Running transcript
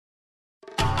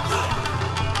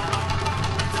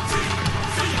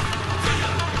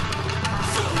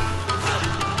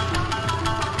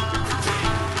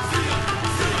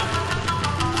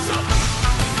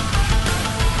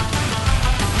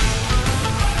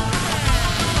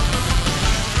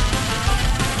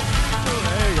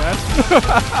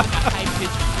High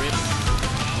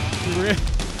pitched rip.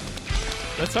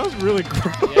 That sounds really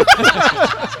gross.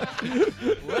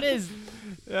 What is?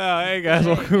 Yeah, hey guys,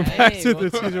 welcome back to the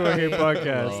TJYK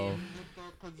podcast. Hello.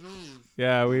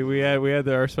 Yeah, we had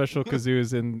our special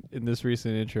kazoos in this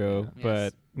recent intro, Yes.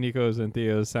 but Nico's and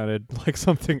Theo's sounded like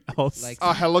something else. Like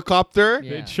A helicopter?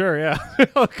 Yeah. Sure, yeah,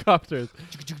 helicopters.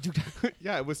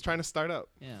 Yeah, it was trying to start up.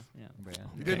 Yeah.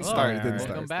 It didn't Oh, start. It yeah, didn't right. start.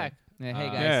 Welcome back. Yeah, hey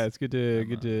guys. Yeah, it's good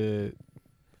to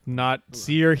I'm, not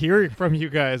see or hear from you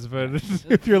guys, but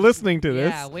if you're listening to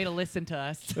this, Yeah, way to listen to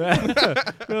us.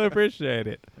 really appreciate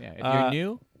it. Yeah, if you're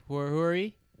new, who are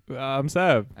we? I'm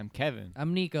Seb. I'm Kevin.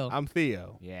 I'm Nico. I'm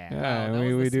Theo. Yeah. Yeah, Wow, that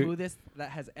we was the do. smoothest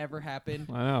that has ever happened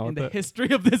I know. in the what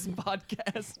history of this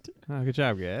podcast. oh, good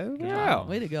job, guys. Good Yeah. job.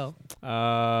 Way to go.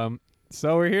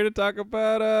 So we're here to talk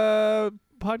about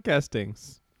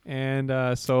podcastings, and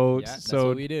so Yeah, that's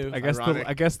what we do. I guess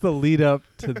Ironic. the lead up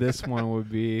to this one would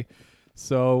be,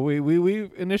 so we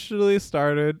initially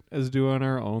started as doing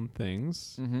our own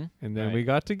things, Mm-hmm. and then Right. we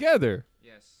got together,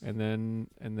 Yes. and then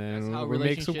That's how we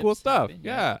make some cool relationships stuff. happen.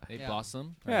 Yeah. They Yeah.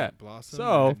 blossom. Yeah. Blossom.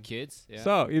 So- Have kids. Yeah.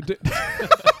 So you did.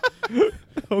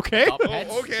 Okay. Adopt pets.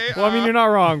 Oh, okay. Well, I mean, you're not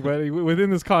wrong, but within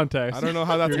this context, I don't know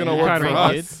how that's You're gonna work kinda for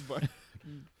right. us. But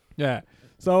yeah.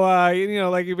 So like if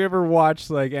you ever watched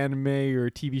like anime or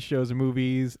TV shows or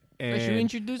movies, Wait, should we and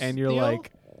introduce and you're Theo?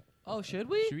 like, Oh, should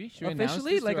we? Should we announce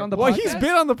Officially? this to Like our on the well, podcast? he's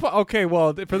been on the okay.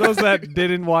 Well, for those that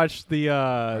didn't watch the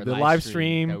Our live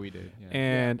stream that we did. Yeah.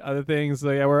 and other things, so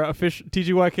yeah, we're official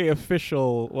TGYK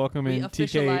official. Welcome We in TK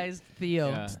officialized Theo.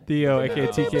 Yeah. Theo, aka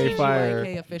TK Fire.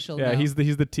 TGYK official Yeah, now. he's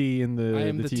the T in the I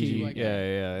am the TG. T.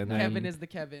 Yeah, and then Kevin is the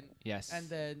Kevin. Yes. And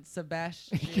then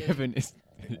Sebastian. Kevin is.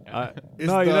 Is no, the- no, he's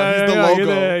no, the no,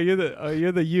 logo.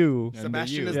 You're the U. And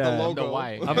Sebastian the is U. Yeah. the And the logo.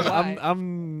 Y.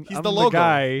 I'm He's I'm the logo.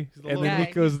 guy, He's the and logo. then Guy.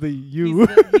 Nico's the He's U,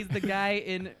 he's the guy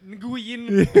in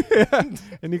Nguyen.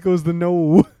 and Nico's the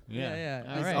no. Yeah.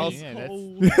 All He's right. also- Yeah,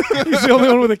 that's, He's the only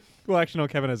one with a. Well, actually, no.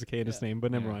 Kevin has a K in his Yeah. name,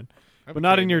 but never Yeah. mind. I'm But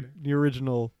not in kidding. your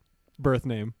original birth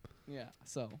name. Yeah.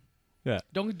 So. Yeah.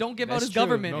 Don't give out That's his true.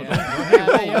 government. No,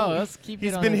 yeah. Hey, yo, let's keep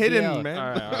He's it on been the hidden, DL.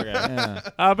 man. Okay.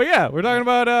 Yeah. But yeah, we're talking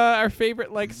about our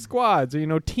favorite like squads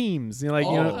or teams. You know,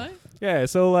 Okay. yeah.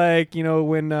 So like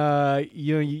when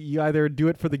you either do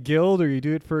it for the guild or you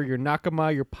do it for your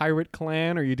Nakama, your pirate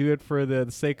clan, or you do it for the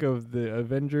sake of the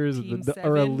Avengers Team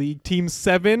or a 7? league team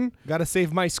 7. Gotta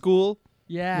save my school.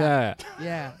 Yeah. Yeah.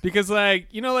 Yeah. Because like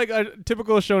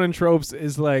typical shonen tropes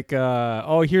is like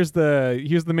here's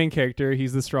the main character,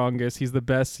 he's the strongest, he's the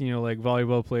best like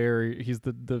volleyball player, he's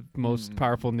the most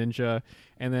powerful ninja,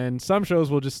 and then some shows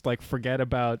will just like forget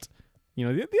about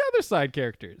the other side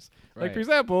characters. Like Right. for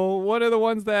example, one of the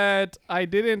ones that I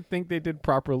didn't think they did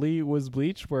properly was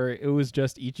Bleach, where it was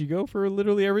just Ichigo for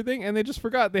literally everything, and they just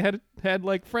forgot they had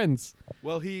like friends.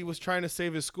 Well, he was trying to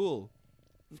save his school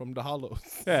from the hollows.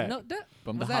 Yeah. No,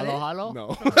 From the was that Halo it? Halo?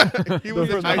 No, he was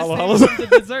From in the high hollow school. hollows.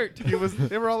 Saved the dessert.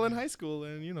 They were all in high school,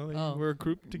 and they Oh. were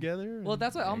grouped together. Well, and-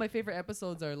 that's why all my favorite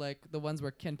episodes are like the ones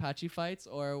where Kenpachi fights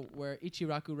or where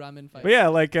Ichiraku Ramen fights. But yeah,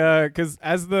 like, because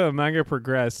as the manga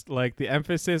progressed, like the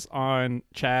emphasis on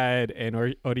Chad and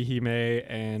Orihime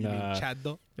and You mean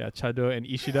Chado? Chado and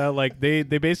Ishida, like they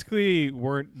basically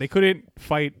they couldn't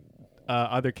fight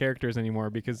other characters anymore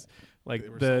because like They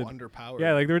were the so underpowered.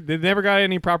 yeah, like they never got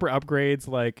any proper upgrades.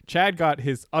 Like Chad got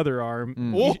his other arm,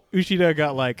 Mm. Ushida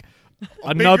got like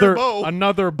bigger bow.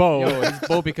 another bow. Yo, his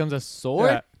bow becomes a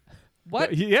sword? Yeah.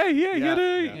 What? He had a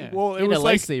Yeah. well, He it had a was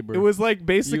like lightsaber. it was like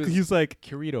basically he's like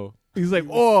Kirito.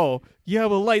 oh, you have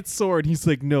a light sword. He's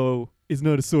like, no, it's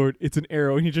not a sword, it's an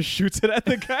arrow, and he just shoots it at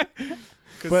the guy.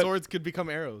 Because but- swords could become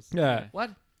arrows. Yeah,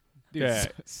 What? Dude, Yeah.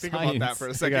 Think about that for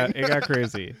a second. it got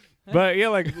crazy. But yeah,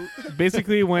 like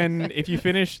basically if you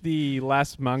finish the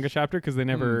last manga chapter, because they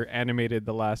never animated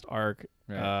the last arc,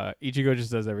 Right. Ichigo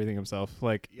just does everything himself.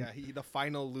 Like Yeah, the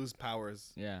final lose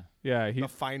powers. Yeah. yeah, he The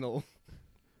final.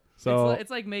 so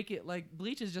it's like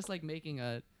Bleach is just like making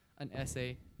an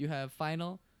essay. You have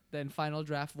final, then final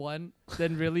draft 1,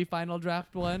 then really final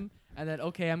draft 1, and then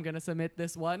okay, I'm gonna submit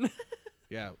this one.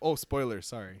 Yeah. Oh, spoilers.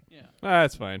 Sorry. Yeah.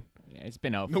 that's fine. Yeah, it's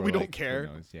been out No, for we like, don't care.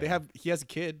 who knows, yeah. They have. He has a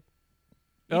kid.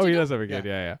 Oh, he Ichigo? does have a kid.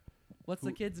 Yeah. What's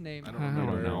the kid's name? I I don't don't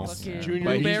remember. know. Fucking Junior.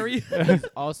 But Blueberry. He's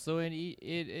also in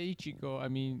Ichigo. I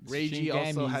mean, Reiji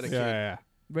also had a Shingami's- kid. Yeah.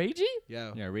 Reiji?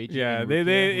 Yeah. Yeah, Reiji. Yeah, and they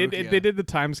Rukia. they did the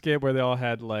time skip where they all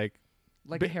had like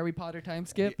Like a Harry Potter time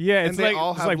skip? yeah, And it's they like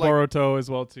all it's have, like like, Boruto as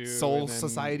well too. Soul and then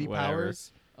Society whatever.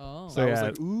 powers. Oh. So I was yeah.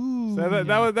 like, ooh. So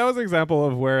that was an example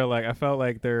of where like I felt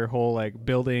like their whole like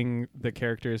building the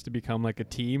characters to become like a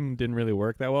team didn't really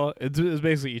work that well. It's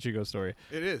basically Ichigo's story.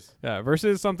 It is. Yeah,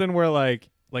 versus something where like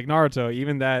Naruto,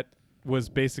 even that was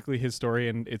basically his story,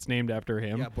 and it's named after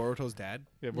him. Yeah, Boruto's dad.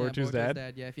 Yeah, Yeah, Boruto's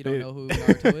dad. Yeah, if you They- don't know who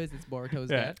Naruto is, it's Boruto's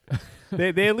Yeah.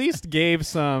 dad. They at least gave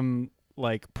some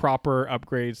like proper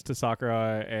upgrades to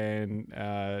Sakura and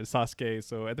Sasuke.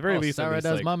 So at the very least, at Sarah least,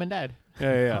 does like, mom and dad. yeah.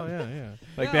 Oh yeah.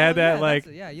 Like Yeah, they had oh, that yeah, like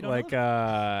that's- yeah, you don't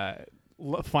know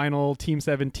final Team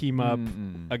 7 team up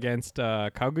Mm-mm. against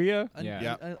Kaguya. Yeah.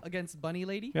 Yeah. Against Bunny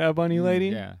Lady. Yeah, Bunny Lady.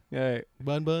 Yeah. Yeah.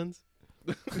 Bun buns.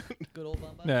 Good old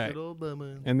Bamba. Yeah. Good old bun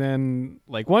buns. And then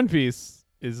like One Piece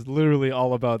is literally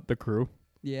all about the crew.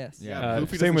 Yes. Yeah.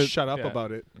 Luffy same doesn't with- shut up yeah.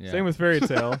 about it. Yeah. Same with Fairy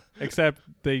Tail, except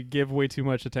they give way too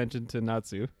much attention to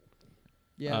Natsu.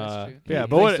 Yeah, that's true. Yeah, He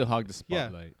but likes what? to hog the Yeah.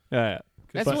 spotlight. Yeah.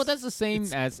 That's But- well, that's the same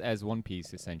it's- as One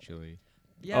Piece essentially.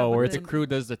 Yeah, Oh, but where The it's then- crew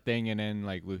does the thing, and then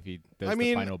like Luffy does I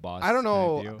mean, the final boss. I don't kinda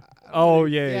know. deal. Oh,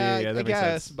 yeah, I that makes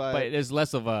guess, sense. but, But there's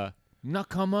less of a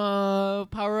Nakama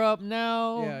power up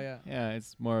now. Yeah. Yeah,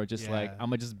 it's more just like Yeah. I'm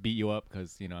gonna just beat you up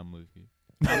because I'm Luffy.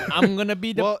 I'm gonna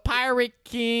be the Well, pirate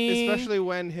king. especially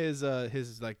when his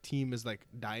like team is like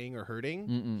dying or hurting,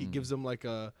 he Mm-mm. gives them like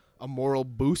a moral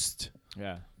boost.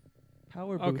 Yeah.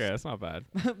 Power boost. Okay, that's not bad.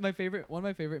 One of my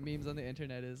favorite memes on the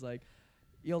internet is like,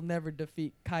 "You'll never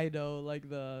defeat Kaido, like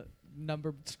the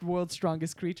world's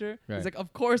strongest creature." Right. He's like,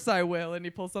 "Of course I will," and he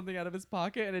pulls something out of his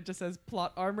pocket, and it just says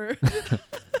plot armor.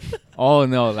 Oh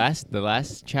no! The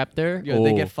last chapter. Yo,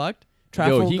 they oh. get fucked.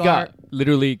 Yo, he got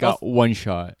literally got one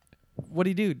shot. What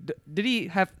did he do? Did he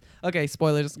have? Okay,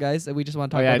 spoilers, guys. We just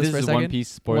want to Oh talk yeah, about this for a is second. One Piece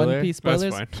spoiler. One Piece That's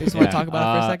spoilers. fine. We just want to talk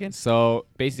about it for a second. So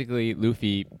basically,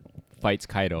 Luffy fights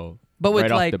Kaido. But with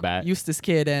right like off the bat. Eustace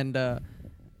Kid and doesn't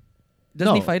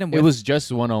no, he fight him with? It was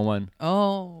just 1-on-1.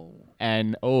 Oh.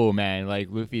 And oh man, like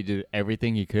Luffy did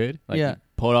everything he could. Like Yeah. he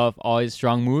pulled off all his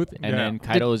strong moves, and Yeah. then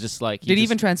Kaido was just like. Did he just-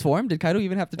 even transform? Did Kaido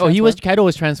even have to? Oh, transform? Kaido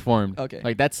was transformed. Okay.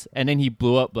 Like that's, and then he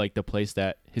blew up like the place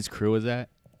that his crew was at.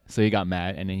 So he got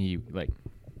mad, and then he like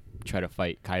tried to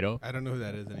fight Kaido. I don't know who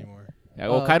that is anymore. Yeah,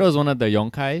 well, Oh. Kaido is one of the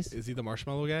yonkais. Is he the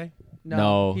marshmallow guy?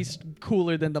 No. He's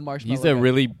cooler than the marshmallow. He's a guy.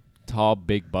 really tall,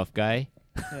 big, buff guy.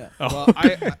 Yeah. Well,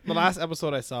 the last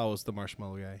episode I saw was the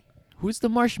marshmallow guy. Who's the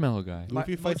marshmallow guy?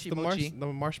 Luffy fights Mochi. the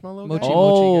marshmallow Mochi. guy.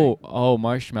 Oh,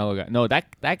 marshmallow guy. No, that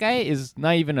guy is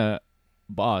not even a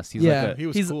boss. He's Yeah. like He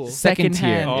was He's cool. a second tier.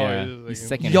 hand. Oh, Yeah, he's like he's a-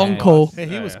 second. Yonko. hand. Hey,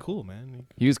 he Yeah, was yeah. cool, man.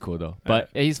 He was cool though, but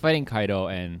he's fighting Kaido,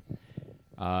 and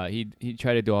he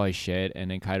tried to do all his shit, and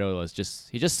then Kaido was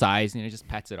just sighs, just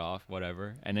pats it off,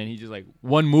 whatever, and then he just like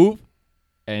one move,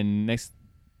 and next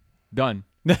done.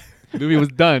 Luffy was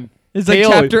done. It's like KO.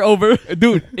 chapter over.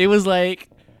 Dude, it was like,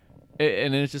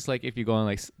 and then it's just like if you go on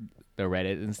like the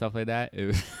Reddit and stuff like that, it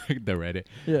was like the Reddit,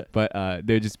 Yeah. but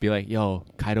they'd just be like, "Yo,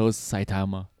 Kaido's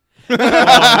Saitama."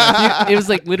 It was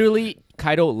like literally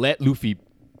Kaido let Luffy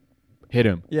hit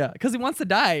him. Yeah, because he wants to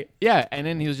die. Yeah, and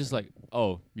then he was just like,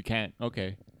 "Oh, you can't."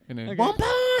 Okay, and then Okay. one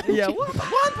punch. Yeah.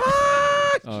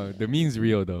 Oh, the meme's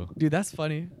real though. Dude, that's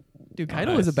funny. Dude, Oh,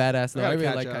 Kaido is a nice. badass though. We I gotta really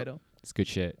catch like up. Kaido. It's good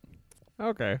shit.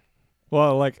 Okay.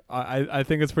 Well, like I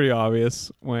think it's pretty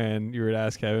obvious when you were to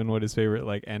ask Kevin what his favorite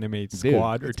like anime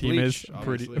squad or it's team Bleach, is.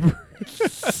 Pretty.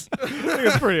 obviously. I think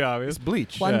it's pretty obvious. It's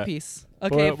Bleach. One Yeah. Piece.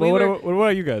 But- Okay, but if we what, were, what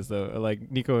about you guys though? Like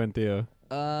Nico and Theo.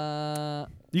 uh,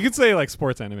 You could say like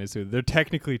sports animes too. They're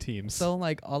technically teams. so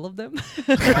like all of them.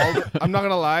 I'm not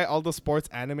gonna lie. All the sports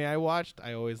anime I watched,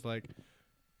 I always like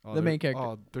The they're- main character.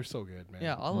 Oh, they're so good, man.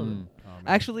 Yeah, all of them. Oh, man.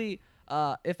 Actually,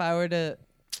 if I were to,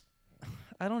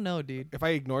 I don't know, dude. if I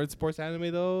ignored sports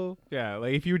anime though, yeah,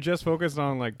 like if you just focused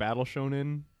on like Battle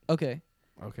Shonen. Okay.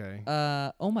 okay.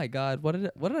 Oh my God, what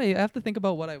did I have to think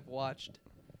about what I've watched?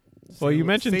 Well, you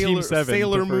mentioned Team 7.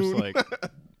 Sailor the first, Moon. like,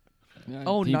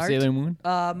 Oh, Team Nart? Sailor Moon.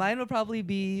 Mine would probably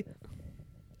be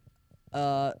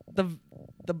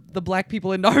the black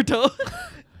people in Naruto.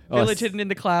 Village Hidden in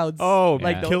the Clouds. oh, Like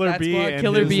like those- Killer that B squad, and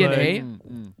Killer his, B and like,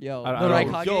 A. Yo, I the don't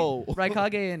know. Raikage. Yo.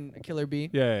 Raikage and Killer B.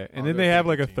 Yeah, and Oh, then they're they have a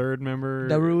like a team. third member.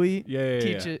 Darui. Yeah,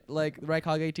 Teach it like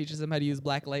Raikage teaches him how to use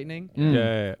Black Lightning. Mm.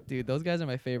 Yeah. Dude, those guys are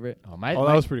my favorite. Oh, my, Oh, my,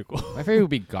 that was pretty cool. my favorite would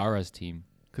be Gaara's team.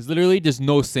 Because literally there's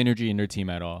no synergy in their team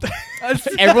at all.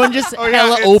 Everyone just Oh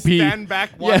hella yeah, OP. stand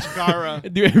back, watch Yeah. Gara.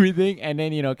 Do everything. And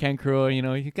then,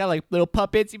 Kankuro, he got like little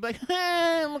puppets. He'd be like,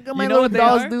 look at my You know little what they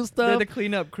dolls are? do They're stuff. the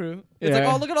cleanup crew. It's like,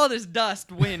 Yeah. oh, look at all this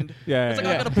dust, wind. Yeah. It's like,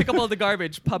 yeah. I'm going to pick up all the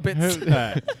garbage, puppets.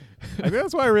 Yeah. I think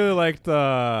that's why I really liked.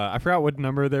 I forgot what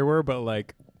number they were, but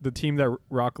like the team that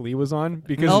Rock Lee was on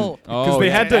because No. Oh, they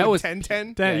yeah, had to. that was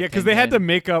 10-10. yeah, Yeah, because they had to 10-10.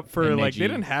 make up for And like they Neji.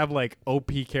 didn't have like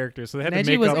OP characters, so they had Neji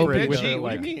to make was up for OP. it with Neji, their,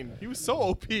 what like. do you mean? He was so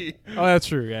OP. Oh, that's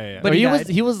true. Yeah, yeah. But No, he died.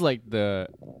 he was like the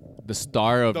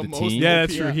star of The the, most team. Yeah,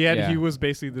 that's OP. true. Yeah. He Yeah. was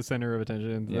basically the center of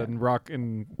attention. Yeah. And Rock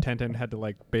and Tenten had to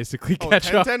like basically Oh,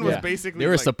 catch up. 10-10 was Yeah. basically They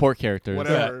were like, support characters.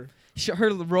 whatever. Her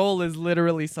role is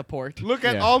literally support. Look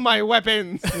at Yeah. all my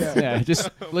weapons. Yeah,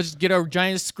 let's just get a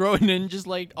giant scroll and then just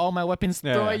like all my weapons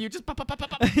throw Yeah. at you. Just pop, pop, pop, pop,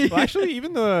 pop. Well, actually,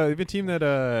 even the team that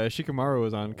Shikamaru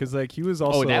was on, because like he was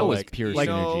also Oh, that was like, pure like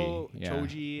synergy. Yeah.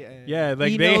 Choji, and yeah,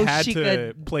 like Ino they had to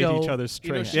Shika play to each Do. other's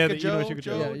Ino strengths. Yeah, the Shika Ino Jo, Shika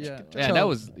Jo. Jo. Yeah. Yeah, Cho. that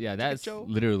was that's Cho.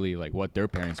 literally like what their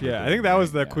parents were Yeah, I doing, think that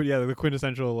was right? the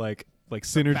quintessential like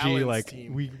synergy. balance Like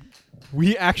team.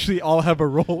 we actually all have a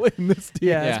role in this team.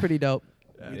 Yeah, that's Yeah. pretty dope.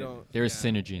 You don't- There's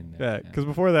yeah. synergy in Yeah, there. because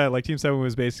before that, like Team 7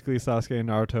 was basically Sasuke and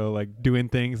Naruto like doing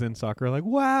things, and Sakura like,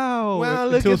 wow, Wow,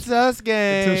 like, look until, at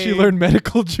Sasuke. until she learned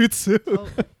medical jutsu. Oh.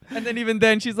 And then even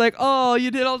then, she's like, "Oh,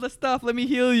 you did all the stuff. Let me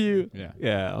heal you." Yeah.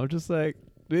 Yeah, I'm just like,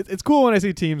 it's cool when I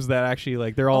see teams that actually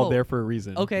like they're all Oh, there for a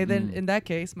reason. Okay, then Mm. in that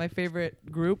case, my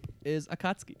favorite group is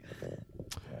Akatsuki.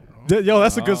 Yo,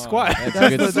 that's a good Oh, squad. That's a That's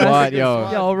good the- squad, that's a good yo.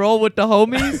 squad. Yo, roll with the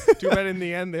homies. Too bad in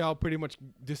the end they all pretty much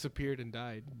disappeared and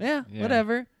died. Yeah, Yeah.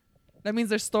 whatever. That means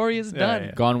their story is Yeah, done.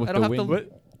 yeah. Gone with I don't the have to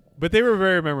wind. But they were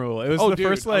very memorable. It was Oh, the dude,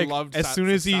 first I like loved as soon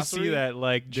as you see Sasori. that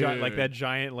like like Dude. that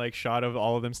giant like shot of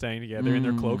all of them standing together in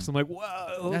their Mm. clocks. I'm like,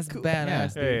 whoa, That's cool.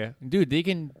 badass. Yeah, dude. yeah. Dude, they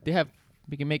can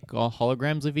make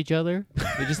holograms of each other.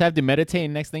 They just have to meditate,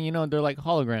 and next thing you know, they're like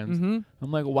holograms. Mm-hmm.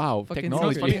 I'm like, wow, Fucking You know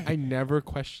what's technology. funny? I never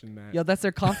questioned that. Yo, that's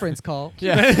their conference call.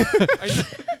 Yeah.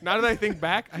 Now that I think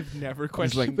back, I've never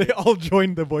questioned They all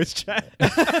joined the voice chat.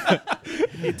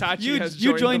 Itachi has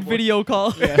You joined the video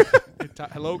call.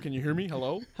 Hello, can you hear me?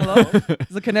 Hello? Hello? Is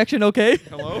the connection okay?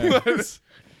 Hello?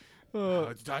 Oh,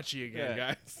 it's Itachi again,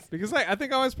 Yeah. guys. Because I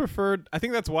think I always preferred. I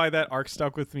think that's why that arc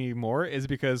stuck with me more, is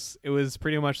because it was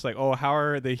pretty much like, oh, how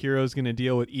are the heroes going to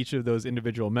deal with each of those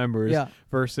individual members? Yeah.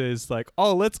 Versus like,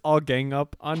 oh, let's all gang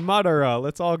up on Madara.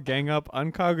 Let's all gang up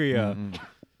on Kaguya. Mhm.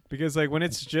 Because like when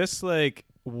it's just like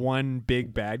one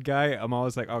big bad guy, I'm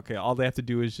always like, okay, all they have to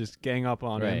do is just gang up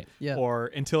on him, Right. Yeah. or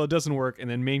until it doesn't work, and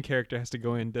then main character has to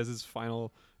go in, does his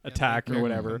final attack or Mhm.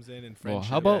 whatever. Comes in and Well, friendship.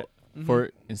 how about Mhm. for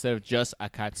instead of just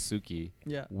Akatsuki,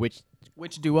 Yeah. which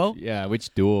Which duo?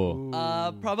 which duo?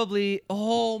 Ooh. Probably.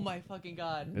 Oh my fucking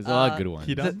god. There's a lot of good ones.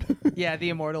 Hidan? Yeah, the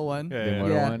immortal one. Yeah, The yeah.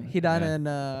 immortal Yeah, one? Hidan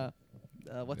Yeah.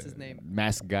 and what's his name?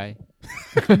 Mask guy.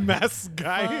 Mask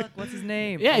guy. Fuck, what's his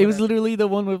name? Yeah, he was literally the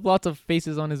one with lots of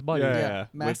faces on his body. Yeah, Yeah, yeah.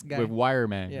 mask with, guy. with Wire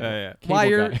Man. Yeah. Yeah, Cable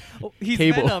Wire. guy. Oh, he's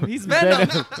Cable. Venom. He's Venom.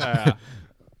 yeah.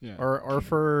 Yeah. Or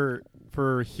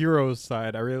for heroes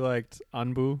side, I really liked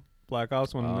Anbu Black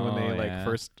Ops when they Oh, like yeah.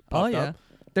 first Oh popped yeah, up.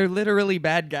 they're literally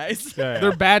bad guys. Yeah, yeah.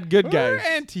 They're bad good They're guys.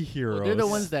 anti-heroes. Well, they're the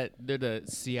ones they're the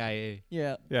CIA.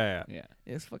 Yeah, Yeah, yeah. Yeah.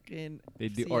 it's fucking They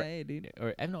do CIA, dude.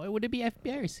 or I don't know, would it be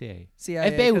FBI or CIA?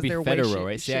 CIA. FBI would 'cause be they're way federal,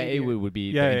 right? CIA shadier. would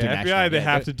be Yeah, the yeah. international. FBI, they Yeah,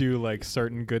 have to do like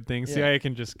certain good things. Yeah. CIA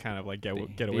can just kind of like get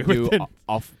They away do with it.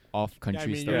 off Yeah, country I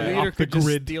mean, stuff. your Yeah, leader off the could just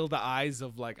grid. steal the eyes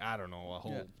of like I don't know a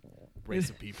whole race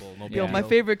of people. No Yo, big my deal.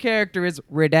 favorite character is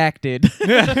redacted.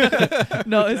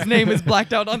 No, his name is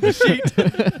blacked out on the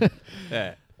sheet.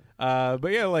 Yeah.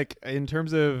 But yeah, like in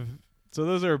terms of, so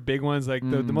those are big ones. Like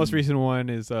the most Mm. recent one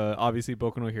is obviously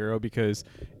Boku no Hero, because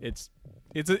it's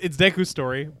Deku's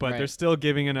story, but Right. they're still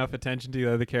giving enough attention to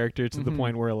the other character to the Mhm.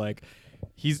 point where like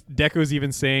Deku's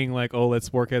even saying like, oh,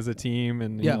 let's work as a team,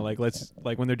 and you Yeah. know, like let's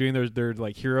like when they're doing their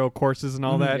like hero courses and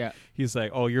all Mhm. that. Yeah. He's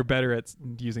like, oh, you're better at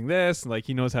using this. Like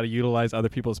he knows how to utilize other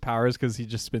people's powers because he's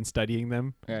just been studying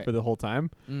them Right. for the whole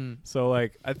time. Mm. So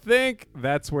like I think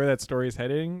that's where that story is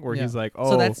heading, where Yeah. he's like,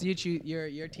 oh, So that's you.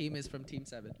 Your team is from Team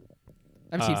 7.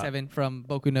 I'm Team Uh, 7 from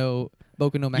Boku no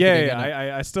Macadamia. yeah, Nut.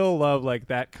 I still love like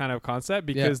that kind of concept,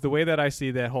 because the way that I see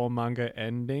that whole manga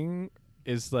ending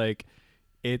is like,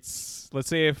 it's, let's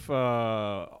say if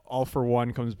All For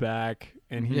One comes back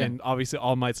and Yeah. and obviously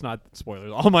All Might's not,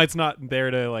 spoilers, All Might's not there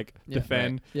to like Yeah.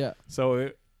 defend. Yeah. So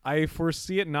I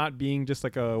foresee it not being just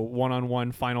like a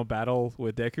one-on-one final battle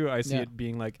with Deku. I see Yeah. it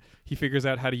being like he figures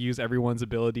out how to use everyone's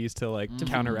abilities to like To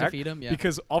counteract. Defeat him. Yeah.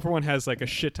 Because All For One has like a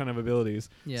shit ton of abilities.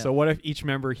 Yeah. So what if each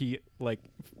member he like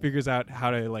figures out how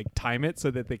to like time it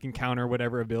so that they can counter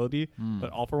whatever ability Mm.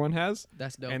 that All For One has,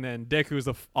 That's dope. and then Deku is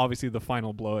obviously the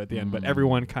final blow at the end. But Mm.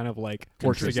 everyone kind of like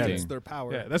works Interesting. together. It's their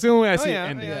power. Yeah, that's the only way I see yeah, it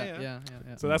ending. yeah.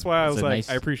 yeah. So that's why I That's was a like, nice-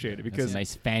 I appreciate it, That's because a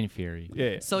nice fan theory.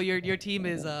 yeah, So your team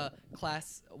is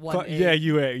class 1A. yeah,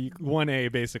 UA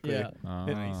 1A basically. Yeah.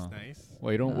 Nice.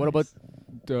 Wait, don't. What about Nice.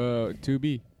 the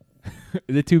 2B?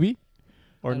 Is it 2B?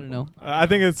 Or I don't know. I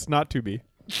think it's not to be.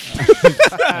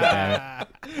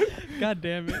 God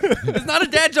damn it! It's not a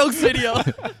dad jokes video.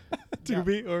 To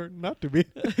be or not to be.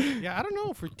 Yeah, I don't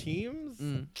know for teams.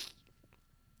 Mm.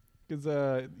 Because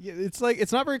yeah, it's like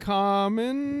it's not very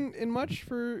common in much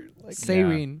for like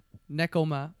Seirin,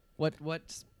 Nekoma. What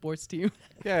sports team.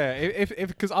 Yeah, if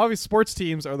because obviously sports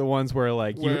teams are the ones where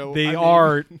like Well, they I mean-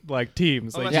 are like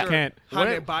teams. Like Unless you you're can't.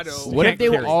 Hanebado. What if they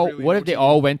were carry. all? Really What if they OG.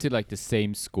 all went to like the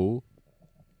same school?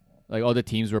 Like all the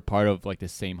teams were part of like the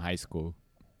same high school,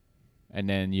 and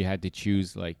then you had to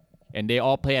choose like, and they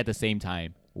all play at the same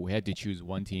time. We had to choose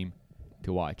one team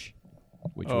to watch,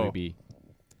 which would Oh. it be?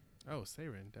 Oh,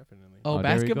 Saren, definitely. Oh, Oh,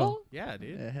 there we go. basketball? Yeah,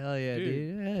 dude. Hell yeah, Dude.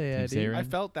 dude. Hell yeah, Team dude. Saren. I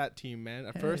felt that team, man.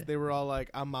 At first, they were all like,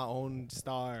 "I'm my own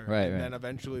star," Right, and right. then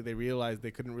eventually they realized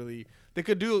they couldn't really. They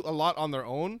could do a lot on their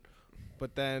own,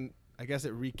 but then I guess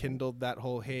it rekindled that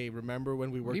whole, "Hey, remember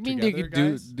when we What worked do you mean they together,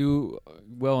 could guys?" do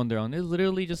well on their own? There's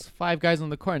literally just 5 guys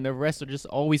on the court, and the rest are just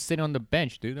always sitting on the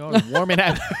bench, dude. They're always warming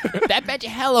up. That bench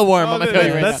is hella warm. Oh, I'm gonna that- tell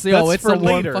you right that's- now. Yo, it's for a warm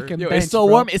later. fucking Yo, bench, it's so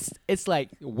bro. warm. It's like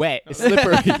wet. It's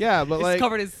slippery. Yeah, but It's like,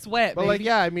 covered in sweat, but baby. like,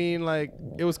 yeah, I mean, like,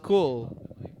 it was cool.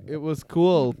 It was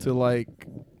cool to like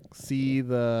see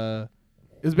the.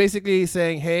 It was basically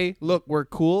saying, "Hey, look, we're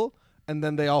cool," and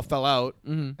then they all fell out,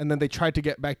 Mhm. and then they tried to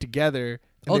get back together.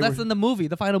 and Oh, they that's were- in the movie,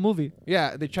 the final movie.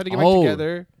 yeah. They tried to get Oh, back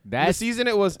together. In the That's season,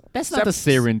 it was that's not the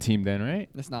Saren team then, right?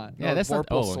 It's not. Yeah, that's not.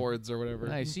 Vorpal Oh, swords or whatever.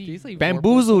 I Did you see. say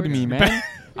Bamboozled Vorpal me, swords? man.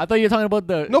 I thought you were talking about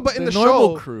the No, but in the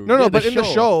normal show, crew. no, Yeah, but in the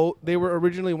show, they were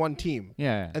originally one team,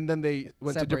 Yeah. and then they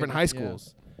went to different Separated, high yeah.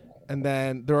 schools, and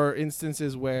then there are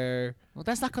instances where Well,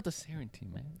 that's not called the Saren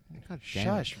team, man. God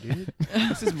damn it. shush, dude,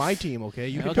 this is my team, okay?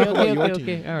 You can Okay, talk about okay, your okay,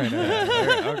 team. okay. All right, all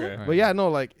right. Okay. All But yeah, no,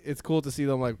 like it's cool to see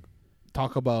them like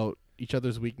talk about each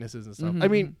other's weaknesses and stuff. I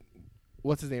Mhm. mean,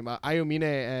 what's his name? Ayomine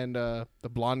and the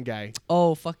blonde guy,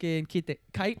 Oh, fucking Kite.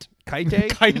 Kite? Kaite.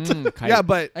 Kite. Yeah,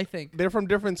 but I think. they're from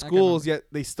different I can't schools, yet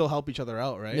they still help each other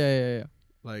out, right? Yeah.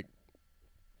 Like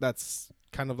that's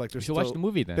kind of like You they're should still. watch the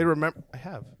movie then. They remember. I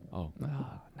have. Oh. Oh,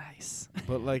 nice.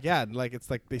 But like yeah, like it's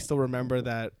like they still remember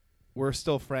that we're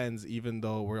still friends even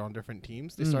though we're on different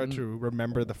teams. They started Mhm. to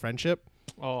remember the friendship.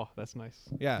 Oh, that's nice.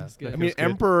 Yeah. That's good. I That mean feels good.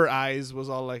 Emperor Eyes was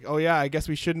all like, "Oh yeah, I guess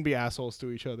we shouldn't be assholes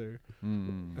to each other."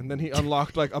 Mm. And then he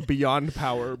unlocked like a beyond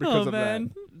power because Oh, of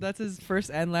man. That's his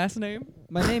first and last name.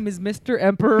 My name is Mr.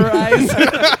 Emperor Eyes.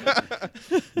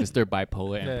 Mr.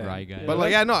 Bipolar Yeah. Emperor guy. that. But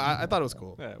like yeah, no, I thought it was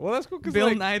cool. Yeah. Well, that's cool because Bill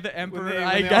like, Nye the when Emperor they,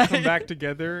 Eye when they guy. all come back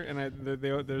together, and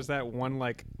there's that one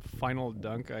like final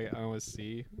dunk I always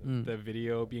see Mm. the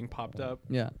video being popped up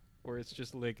Yeah. where it's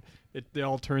just like it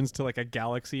all turns to like a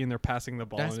galaxy and they're passing the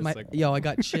ball. That's and my. it's like, Yo, I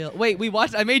got chill. Wait, we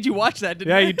watched. I made you watch that, didn't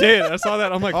yeah, I? you did. I saw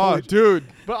that. I'm like, Oh, holy dude.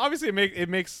 But obviously,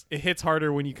 it hits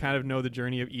harder when you kind of know the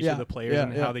journey of each Yeah, of the players yeah,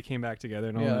 and yeah. how they came back together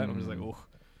and all Yeah. that. I'm just like, oh.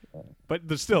 But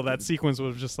still, that sequence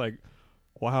was just like,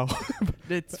 wow.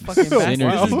 It's fucking basketball. This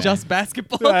Synergy. is just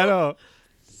basketball. Yeah, I know.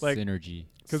 Like, Synergy.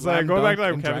 because Slam going back to dunk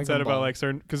like and Kevin said Dragon about Ball. like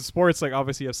certain, because sports like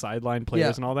obviously have sideline players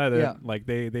Yeah. and all that. Yeah. Like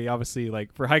they obviously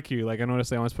like for Haikyuu, like I noticed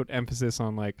they always put emphasis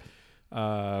on like,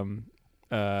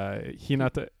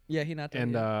 Hinata Yeah, he not.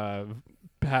 and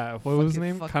yeah. what was his Fucking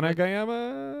name? fuck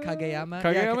Kanagayama. Kageyama?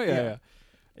 Kageyama. Yeah, Yeah.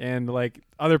 And like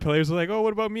other players were like, "Oh,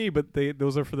 what about me?" But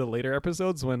those are for the later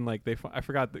episodes when like I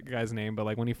forgot the guy's name, but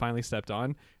like when he finally stepped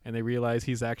on and they realize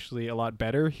he's actually a lot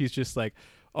better. He's just like,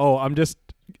 "Oh, I'm just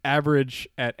average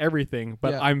at everything,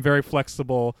 but Yeah. I'm very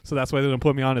flexible, so that's why they don't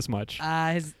put me on as much."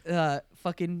 His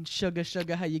fucking sugar,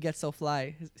 how you get so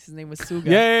fly. His name was Suga.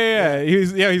 Yeah.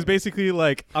 He's basically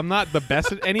like, I'm not the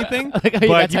best at anything, Like how but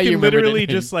that's you how you can remember the literally name.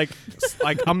 just like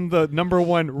I'm the number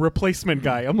one replacement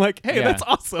guy. I'm like, hey, Yeah. that's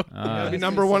awesome. Ah. Be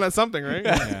number one at something, right?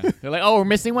 Yeah. They're like, oh, we're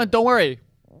missing one. Don't worry.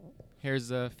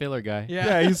 Here's a filler guy.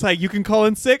 Yeah, he's like, you can call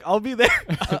in sick. I'll be there.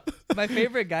 My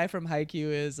favorite guy from Haikyuu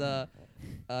is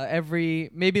every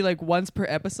maybe like once per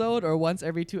episode or once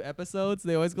every 2 episodes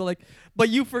they always go like, but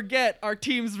you forget our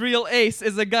team's real ace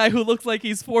is a guy who looks like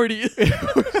he's 40 and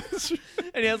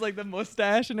he has like the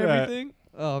mustache and Yeah. everything.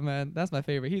 Oh man, that's my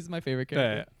favorite. He's my favorite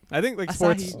character. Yeah. I think like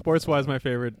Asahi. sports wise, my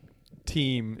favorite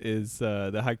team is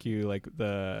the Haikyuu, like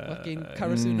the Fucking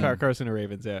Karasuno. Karasuno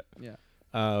Ravens. Yeah, Yeah.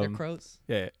 They're um, crows.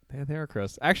 yeah, they are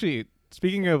crows. Actually,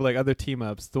 speaking of like other team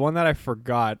ups, the one that I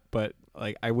forgot, but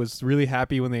like I was really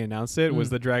happy when they announced it was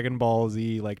Mm. the Dragon Ball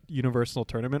Z like Universal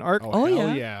Tournament arc. Oh, hell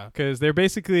yeah. yeah. Because they're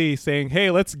basically saying, "Hey,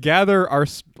 let's gather our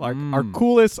our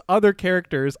coolest other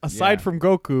characters aside Yeah. from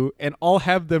Goku and all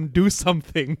have them do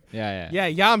something, Yeah. Yeah,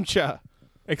 Yamcha.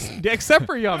 except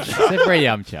for Yamcha. Except for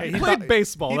Yamcha. He He played thought-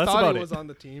 baseball. He That's thought about he it. was on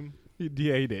the team.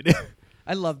 Yeah, he did.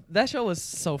 I love that show. Was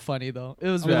so funny though. It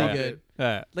was I really loved good. it.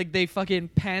 Yeah. Like they fucking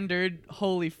pandered.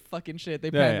 Holy fucking shit! They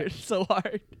Yeah, yeah. pandered so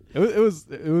hard.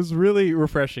 It was really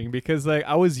refreshing because like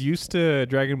I was used to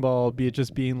Dragon Ball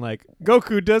just being like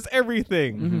Goku does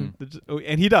everything,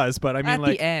 and he does. But I mean, at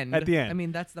like the end. at the end. I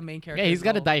mean, that's the main character. Yeah, he's as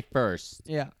got to well. die first.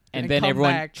 Yeah. and And then come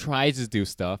everyone back. tries to do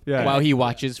stuff Yeah. while he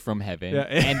watches from heaven, Yeah.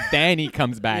 and then he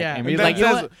comes back Yeah. and And he's then like, you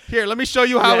know says, what? "Here, let me show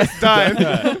you how it's done."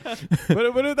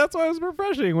 but that's why it was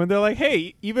refreshing when they're like,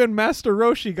 "Hey, even Master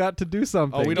Roshi got to do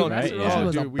something." Oh, we don't. Right? Master Yeah. Roshi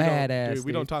was a dude, we don't. badass. Dude,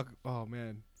 we don't dude. talk. Oh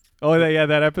man, Oh,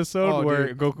 that episode Oh, where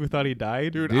dude. Goku thought he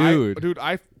died. dude, Dude.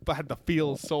 I had the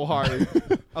feel so hard.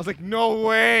 I was like, no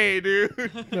way,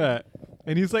 dude. Yeah.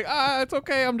 And he's like, it's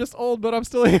okay. I'm just old, but I'm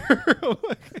still here.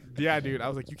 Yeah, dude. I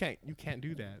was like, you can't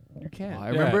do that. You can't. I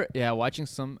remember, watching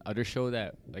some other show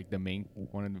that like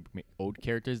one of the old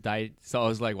characters died. So I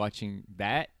was like watching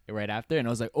that right after, and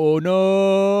I was like, oh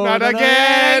no, Not no,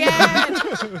 again.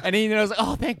 And then I was like,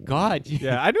 oh, thank God.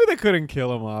 Yeah, I knew they couldn't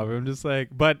kill him off. I'm just like,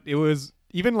 but it was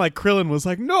even like Krillin was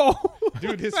like, no,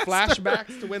 Dude, his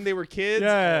flashbacks to when they were kids.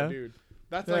 Yeah. Oh, dude.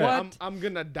 That's Yeah. like What? I'm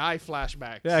gonna die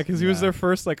flashbacks. Yeah, because he was Yeah. their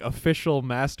first like official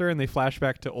master, and they flash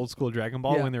back to old school Dragon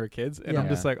Ball Yeah. when they were kids, and I'm Yeah.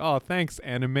 just like, oh, thanks,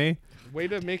 anime. Way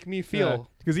to make me feel.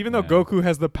 Because even though Yeah. Goku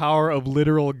has the power of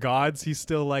literal gods, he's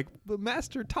still like, the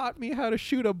master taught me how to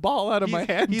shoot a ball out of my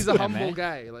hand. He's a humble man.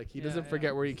 guy. Like he doesn't Yeah.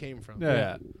 forget where he came from.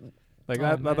 yeah. Like Oh, I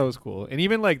thought that man. was cool, and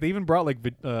even like they even brought like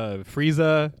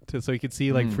Frieza so you could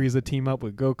see like Mm. Frieza team up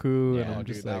with Goku, Yeah. and Oh, I'm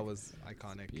dude, just that like, was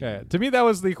iconic. yeah. To me, that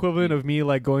was the equivalent of me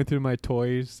like going through my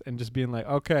toys and just being like,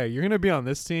 okay, you're gonna be on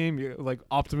this team, you're, like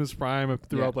Optimus Prime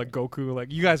threw Yeah. up like Goku,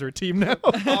 like you guys are a team now.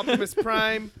 Optimus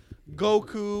Prime,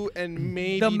 Goku, and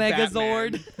maybe The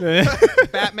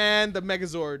Megazord. Batman, the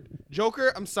Megazord.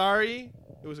 Joker, I'm sorry.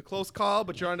 It was a close call,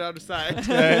 but you're on the other side.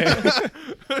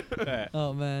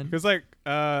 Oh man. Because like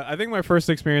I think my first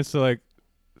experience to like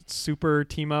super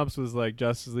team ups was like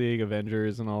Justice League,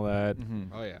 Avengers, and all that. Mhm.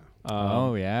 Oh yeah.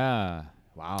 Oh yeah,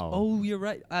 wow. Oh, you're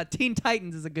right. Teen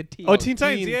Titans is a good team. Oh, Teen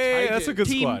Titans, Teen yeah, that's a good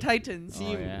Team squad. Titans.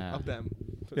 Oh, yeah. Of them.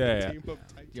 Yeah, yeah. Team of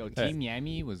Titans. Yo, Team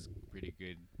Yami was pretty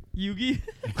good. Yugi.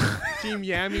 Team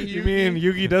Yami. You mean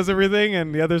Yugi does everything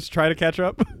and the others try to catch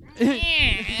up?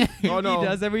 Oh no. He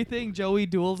does everything. Joey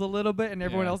duels a little bit, and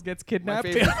everyone Yeah. else gets My kidnapped.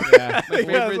 favorite. Yeah. My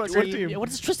Yeah, favorite it's like, team. Yeah, what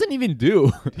does Tristan even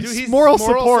do? Dude, He's he's moral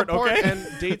support, okay? and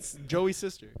dates Joey's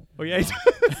sister. Oh yeah.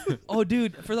 Oh,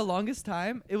 dude, for the longest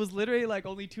time, it was literally like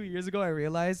only 2 years ago I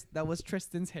realized that was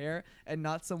Tristan's hair and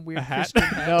not some weird A hat? Christian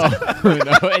hat. no,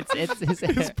 no, it's his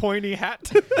His pointy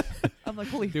hat. I'm like,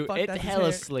 holy dude. fuck, It's that's his hella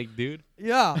hair. slick, dude.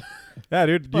 Yeah. Yeah,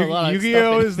 dude. Put a lot of Yu-Gi-Oh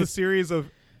stuff in. is the series of.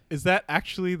 Is that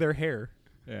actually their hair?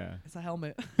 Yeah. It's a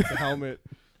helmet. The helmet.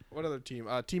 What other team?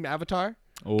 Team Avatar.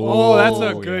 Oh, that's a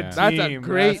Oh, good yeah. That's a Team.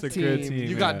 great That's a team. good team, You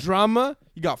yeah. got drama.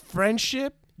 You got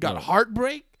friendship. You got Yeah.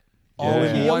 heartbreak. All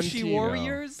Yeah. in one Yoshi team.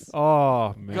 Warriors.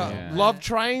 Oh You man. got Yeah. love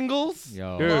triangles.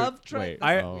 Yo. Dude, Love wait, That's a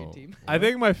I- great team. I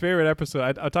think my favorite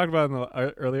episode. I talked about in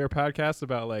the earlier podcast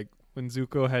about like when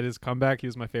Zuko had his comeback. He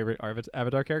was my favorite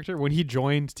Avatar character. When he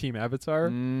joined Team Avatar.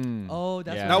 Mm. Oh,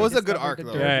 that's Yeah. when That they was a good discovered arc, the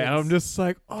though. Yeah, and I'm dragons. just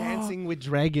like, oh. Dancing with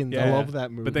Dragons. I Yeah. love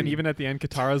that movie. But then even at the end,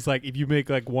 Katara's like, if you make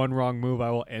like one wrong move,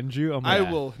 I will end you. I'm like, I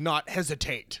will not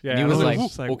hesitate. Yeah, And he and was I like,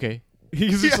 just okay.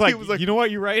 He's just Yeah, he like, was like, you know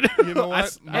what, you're right. You know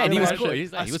what? Yeah, and he was I cool. should- He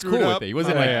was, I like, he was screwed cool up. with it. He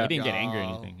wasn't Yeah, like yeah. he didn't get angry or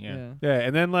anything. Yeah. Yeah,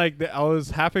 and then like I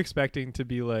was half expecting to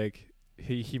be like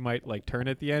he might like turn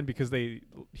at the end because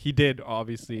he did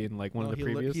obviously in like one No, of the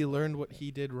he previous. he learned what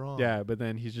he did wrong. Yeah, but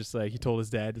then he's just like he told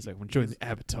his dad he's like, "Want to join the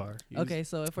Avatar." Okay,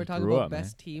 so if we're he talking grew about up, man.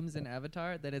 best teams in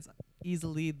Avatar, then it's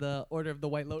easily the Order of the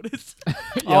White Lotus.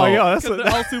 Oh yeah, that's Because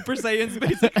they're all Super Saiyans,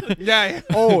 basically. Yeah.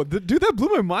 oh, dude, that blew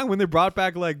my mind when they brought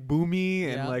back like Boomy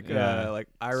and Yeah. like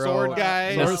Iroh. Sword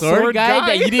guy. The Sword- sword guy guy?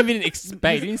 that you didn't even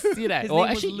expect. You didn't see that. His Oh,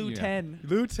 name actually, was Lu yeah. Ten.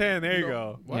 Lu Ten, there you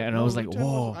go. What? Yeah, and I was like, Lieutenant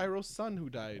whoa. was Iroh's son who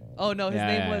died. Oh no, his Yeah,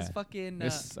 name yeah, was yeah. fucking.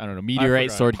 This I don't know meteorite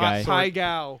forgot. sword guy. Pai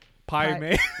Gao. Pai Pai-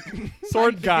 Mei,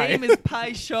 sword His guy. name is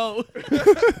Pai Show.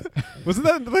 Wasn't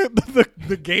that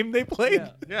the game they played?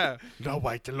 Yeah. Yeah. The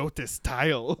White Lotus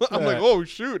tile. I'm Yeah. like, oh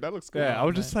shoot, that looks cool. Yeah, I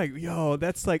was just like, yo,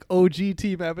 that's like OG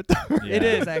Team Avatar. It Yeah.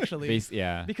 is actually.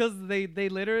 Yeah. Because they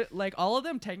literally like all of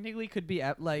them technically could be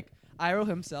like Iroh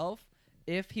himself.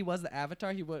 If he was the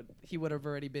Avatar, he would have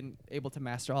already been able to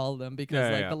master all of them because Yeah,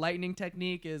 yeah, like yeah. the lightning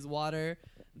technique is water,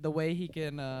 the way he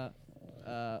can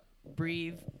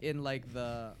breathe in like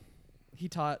the he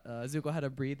taught Zuko how to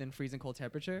breathe in freezing cold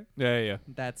temperature. Yeah.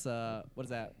 That's what is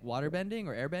that? Water bending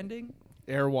or air bending?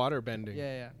 air water bending.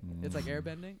 Yeah. It's like air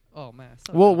bending. Oh man.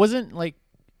 So Well, dope. wasn't like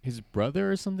his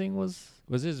brother or something was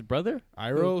his brother?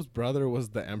 Iroh's brother was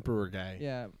the emperor guy.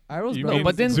 Yeah, Iroh's You brother. mean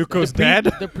but then Zuko's the pre- dad?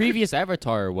 The previous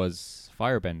Avatar was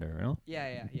Firebender, you know?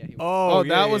 Yeah. He was. Oh, yeah,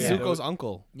 that was yeah. Zuko's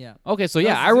uncle. Yeah. Okay, so No,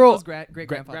 yeah, Zuko's Iroh. great Great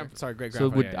grandfather. sorry, great So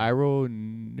grandfather. would Iroh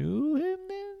knew him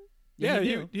then? Yeah, he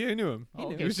he knew. he knew him. He Oh,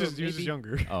 knew. He was So just maybe-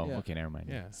 younger. Oh, Yeah. okay, never mind.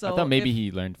 Yeah. So I thought maybe if-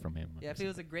 he learned from him. Yeah, if he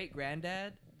was a great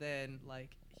granddad, then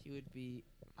like he would be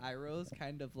Iroh's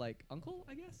kind of like uncle,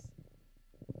 I guess.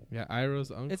 Yeah,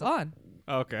 Iroh's uncle. It's on.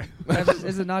 Okay.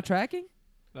 Is it not tracking?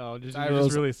 No, just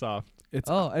Iroh's- really soft. It's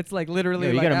It's like literally.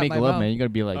 you like gotta at make my love, mouth. man. You gotta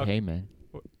be like, Okay. hey, man.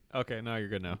 Okay, now you're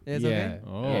good now. It's yeah. okay.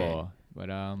 Oh, but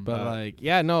But like,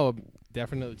 yeah, no,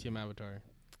 definitely Team Avatar.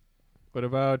 What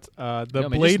about the no,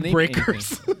 man, just Blade name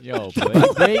Breakers? anything. Yo,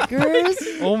 Blade Breakers.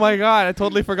 Oh my god, I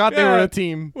totally forgot they Yeah. were a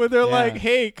team. Where they're Yeah. like,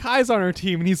 "Hey, Kai's on our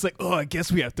team," and he's like, "Oh, I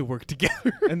guess we have to work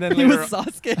together." And then He later, was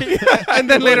Sasuke. and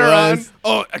then later It on, was.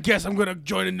 oh, I guess I'm gonna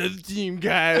join another team,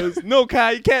 guys. No,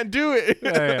 Kai, you can't do it.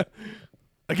 Yeah.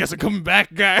 I guess I'm coming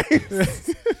back, guys.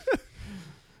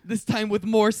 This time with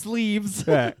more sleeves.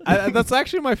 Yeah. That's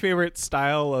actually my favorite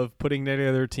style of putting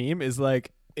together a team. Is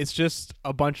like it's just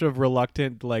a bunch of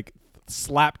reluctant, like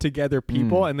slapped together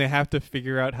people, and they have to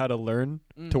figure out how to learn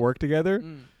to work together.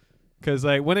 Mm. Because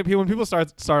like when people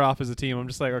start off as a team, I'm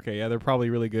just like, okay, yeah, they're probably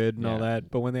really good and all Yeah.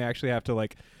 that. But when they actually have to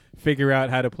like figure out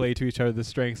how to play to each other's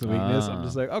strengths and weakness, I'm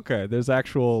just like, okay, there's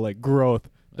actual like growth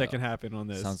that can happen on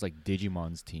this. Sounds like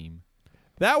Digimon's team.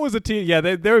 That was a team. Yeah,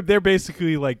 they're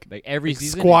basically like Like every Like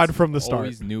season, squad it's from the start.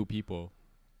 Always new people.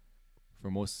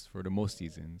 For the most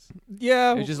seasons,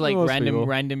 yeah, it's just like most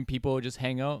random people. people just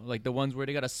hang out. Like the ones where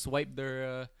they gotta swipe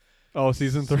their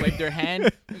Season 3. swipe their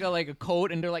hand. They got like a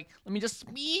code, and they're like, "Let me just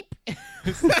sweep."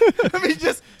 Let me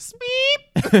just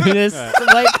speep. Just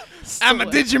like, I'm a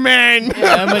Digiman.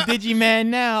 yeah, I'm a Digiman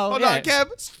now. Hold yeah. on,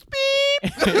 Kev.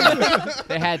 Speep.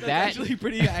 They had that, Actually,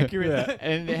 pretty accurate. Yeah.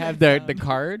 and they have the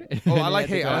card. Oh, They I like.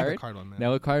 had Hey, the I like the card. card one, man. That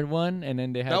was card one, and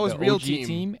then they had That was the real OG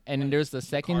team. and then there's the card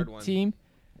second one. team.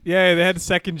 Yeah, they had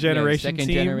second Yeah, the generation second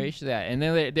team. generation, yeah, and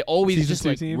then they always Season just 2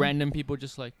 like team? random people,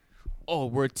 just like, oh,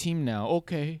 we're a team now,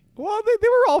 okay. Well, they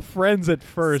were all friends at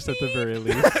first, at the very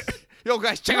least. Yo,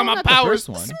 guys, check No, out my not the powers. first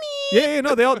one. Yeah,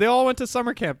 no, they all went to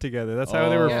summer camp together. That's how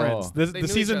they were Oh. friends. They The knew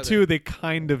season each 2, other. they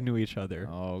kind of knew each other.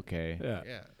 Oh, okay. Yeah.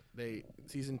 Yeah, they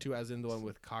season 2 as in the one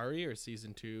with Kari or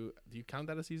season 2. Do you count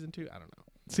that as season 2? I don't know.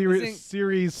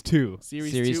 Series 2.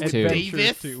 Series Series 2 with two. Adventures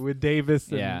Davis. 2 with Davis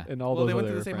and, Yeah. and all Well, those they went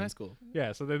other to the same high friends. school.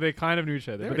 Yeah, so they kind of knew each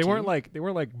other, They but were they a weren't team. like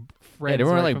friends. Yeah, they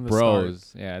weren't right like from the start.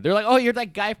 bros. Yeah, they're like, oh, you're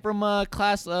that guy from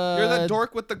class. You're the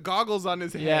dork with the goggles on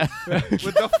his head. Yeah. with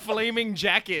the flaming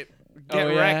jacket. Get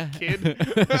Oh, wrecked, yeah.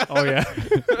 kid. Oh yeah.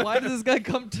 Why does this guy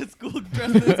come to school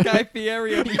dressed as Guy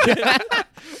Fieri every day?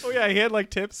 Oh yeah, he had like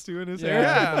tips too in his hair.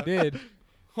 Yeah. I did.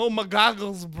 Oh, my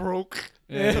goggles broke.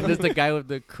 Yeah. There's the guy with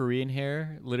the Korean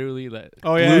hair, literally like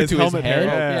Oh, yeah, glued his to helmet his head.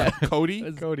 hair, yeah. Cody?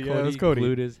 That's Cody, yeah, it was Cody.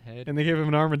 glued his head. And they gave him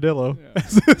an armadillo.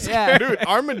 Yeah, Dude,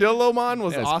 Armadillo Mon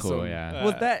was That's awesome. cool, yeah.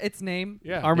 Was that its name?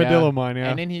 Yeah. Armadillo mine, yeah.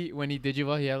 And then when he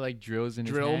digivolved, he had like drills in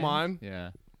his Drill hand. Mon? Yeah.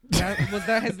 Was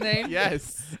that his name?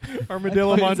 Yes.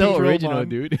 Armadillo It's mine. so Drill original, mine.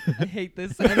 dude. I hate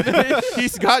this anime.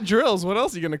 He's got drills. What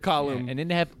else are you going to call him? And then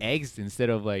they have eggs instead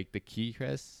of like the key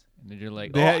crest. And then you're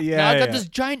like, They oh, ha- yeah, now I got yeah. this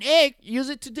giant egg. Use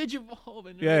it to digivolve.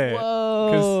 And Yeah, you're yeah.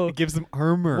 like, Because whoa. it gives them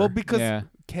armor. Well, because Yeah.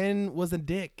 Ken was a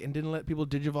dick and didn't let people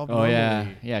digivolve Oh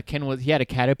normally. yeah. Ken he had a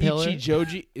caterpillar.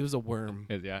 Ichijoji, it was a worm.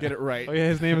 Yeah. Get it right. oh yeah,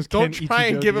 his name is Don't Ken try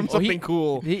and give him Ichijoji. something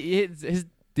cool. His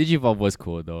digivolve was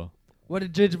cool though. What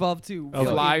did Digivolve to? Oh,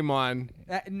 Flymon.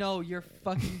 No, you're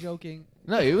fucking joking.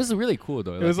 No, it was really cool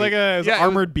though. It was like an Yeah, it was-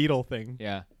 armored beetle thing.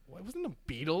 yeah. It wasn't a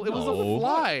beetle. It was a No.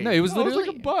 fly. No, it was No, it was literally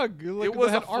like a bug. It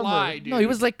was a fly, dude. No, he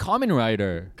was like Kamen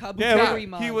Rider. Yeah,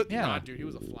 Kabutorimon. He was. Yeah. Nah, dude, he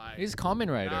was a fly. He's Kamen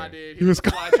Rider. Nah, dude, He was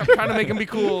a fly. I'm trying to make him be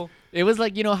cool. It was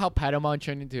like, you know how Patamon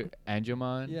turned into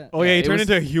Angemon? Yeah. Oh yeah, he it turned was-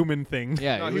 into a human thing.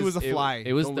 Yeah, No, it he was a fly.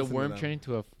 It was Don't the listen to worm them. turned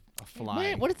into a fly.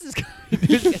 Man, what is this guy?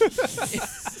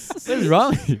 What is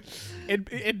wrong?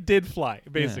 It did fly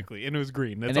basically, and it was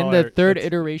green. That's And then all the third that's-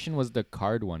 iteration was the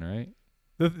card one, right?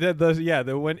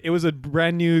 the when it was a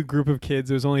brand new group of kids.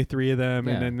 There was only 3 of them,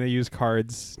 Yeah. and then they used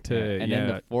cards to. And yeah. then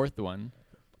the fourth one.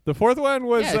 The fourth one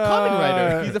was Yeah, Kamen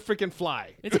Rider. He's a freaking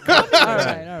fly. It's a Kamen All Rider.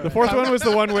 right, all right. The fourth one was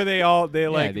the one where they like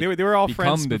they they were all become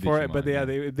friends the before it, but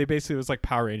Digimon, they basically it was like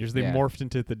Power Rangers. They Yeah. morphed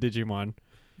into the Digimon.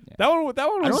 Yeah. That one I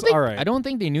was don't think all right. I don't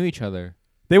think they knew each other.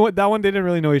 They that one they didn't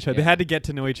really know each other. They Yeah. had to get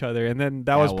to know each other, and then that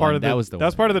That was part one- of that was the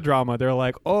one. part of the drama. They're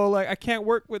like, oh, like I can't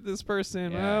work with this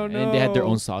person. Oh no. And they had their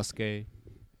own Sasuke.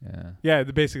 Yeah. Yeah,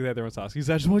 they basically had their own sauce. He's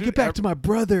I just want to Dude, get back to my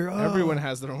brother. Oh. Everyone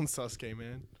has their own Sasuke,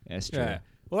 man. That's true. Yeah.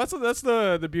 Well, that's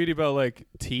the beauty about like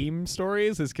team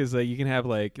stories is because you can have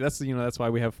like that's why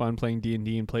we have fun playing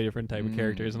D&D and play different type of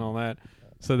characters and all that,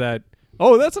 so that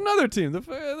that's another team,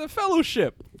 the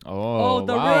Fellowship. Oh,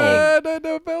 the wow.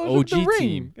 The Fellowship, OG the Ring.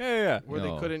 team. Yeah. Where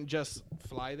No. they couldn't just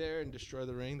fly there and destroy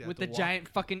the ring. They With had the to walk. giant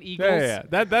fucking eagles. Yeah.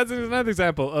 That's another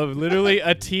example of literally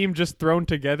a team just thrown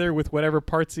together with whatever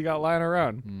parts you got lying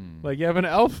around. Hmm. Like you have an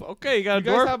elf, okay, you got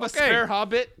You a dwarf, guys have a okay. spare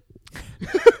hobbit?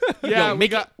 Yeah, Yo, we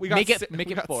got make Sa- it make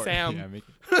we it got 4. Sam. Yeah,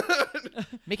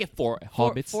 make it 4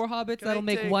 Four, hobbits 4 hobbits. Can That'll I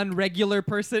make take- one regular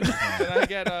person. Can I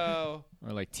get or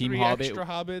like team 3 hobbit extra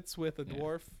hobbits with a Yeah.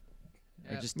 dwarf?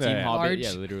 or just Yeah, team yeah. hobbit. Large-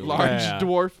 Yeah, literally. Large Yeah.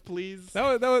 dwarf, please.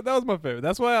 That was my favorite.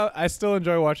 That's why I still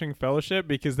enjoy watching Fellowship,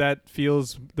 because that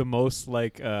feels the most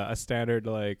like a standard,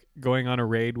 like going on a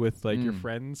raid with like your Mm.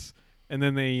 friends. And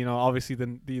then they, obviously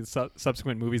the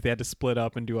subsequent movies, they had to split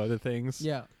up and do other things.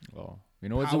 Yeah. Well, you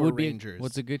know what's Power would be Rangers.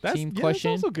 what's a good That's, team yeah,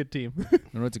 question? That's also a good team. You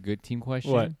know what's a good team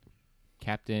question? What?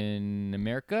 Captain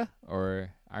America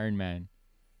or Iron Man?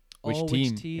 Which Oh, which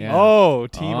team? team? Yeah. Oh,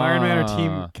 Team Iron Man or Team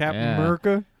Ah, Captain yeah.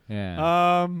 America?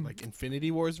 Yeah. Like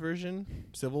Infinity Wars version,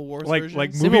 Civil Wars like version.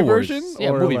 like Civil movie Wars. version, Yeah,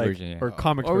 or movie like, version, yeah. or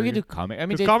comics or we version. could do comic. I mean,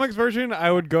 Because they, comics version,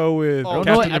 I would go with Oh,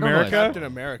 Captain I don't know. America. Captain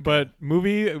America. But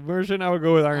movie version, I would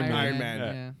go with Iron Man. Iron Man.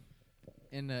 Yeah.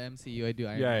 Yeah. In the MCU, I do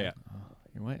Iron Yeah, Man. yeah.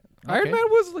 you know what? Iron Okay. Man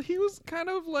was kind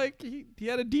of like he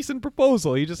had a decent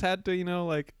proposal. He just had to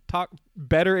like talk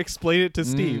better, explain it to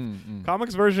Steve. Mm.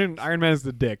 Comics version, Iron Man is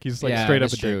the dick. He's like yeah, straight up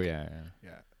that's a true. dick. Yeah, Yeah.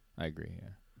 I agree. Yeah.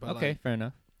 But, okay, like, fair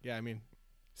enough. yeah, I mean,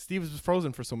 Steve was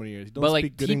frozen for so many years. He don't But speak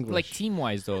like good team, English. like team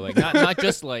wise though, like not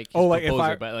just like his Oh, like if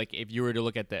proposer, I- but like if you were to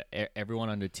look at the everyone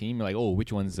on the team, you're like, oh,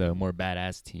 which one's a more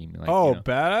badass team? Like, Oh, you know.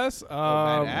 badass.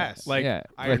 badass. Like yeah,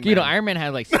 Iron like you know, Man. Iron Man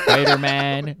had like Spider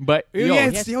Man, but oh, yo, yeah, he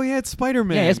it's, has- oh yeah, it's Spider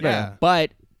Man. yeah, it's Yeah. Spider-Man.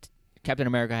 But Captain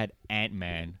America had Ant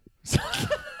Man.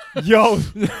 Yo,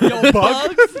 Yo,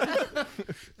 bugs.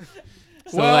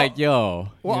 So Well- like, yo,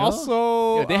 well, you know?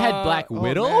 also Yo, they had Black oh,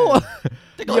 Widow. man.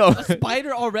 They got Yo, a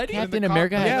spider already? Captain the co-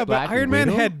 America had yeah, but Black Iron Man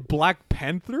Widow? had Black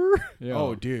Panther. Yo.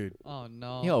 Oh, dude. Oh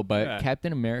no. Yo, but Yeah.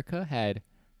 Captain America had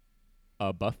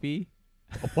Buffy.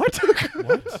 What?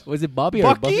 What? Was it Bobby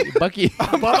Bucky? or Bucky?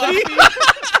 Buffy?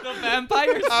 The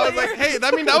vampire I was like, hey,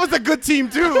 that was a good team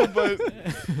too, but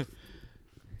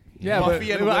Yeah,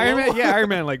 Buffy but and Iron Willow? Man. Yeah, Iron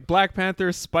Man, like Black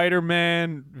Panther, Spider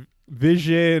Man,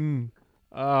 Vision.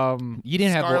 You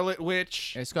didn't have Scarlet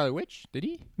Witch. Scarlet Witch, did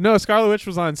he? No, Scarlet Witch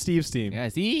was on Steve's team. Yeah,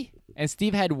 see? And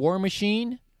Steve had War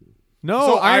Machine. No,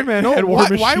 So Iron Man had War why,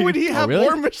 Machine. why would he have really?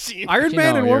 War Machine? Iron Actually,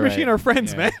 Man no, and War you're Machine right. are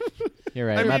friends, Yeah. man. You're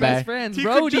right. I My mean, bad. Best friends. He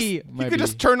Brody. could Might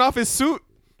just be. turn off his suit.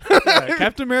 Yeah,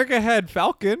 Captain America had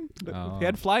Falcon. Oh. He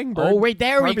had Flying Bird. Oh wait,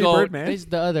 there we Harvey go. Birdman. There's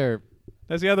the other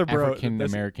That's the other bro. African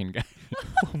That's- American guy.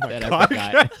 Oh my that god. I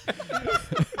forgot.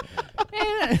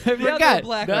 I forgot. other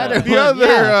black the guy. other The one, other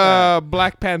yeah.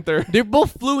 Black Panther. They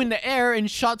both flew in the air and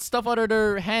shot stuff out of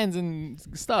their hands and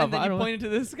stuff. And then I you don't pointed to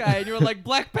this guy and you were like,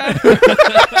 Black Panther.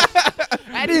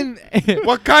 I didn't.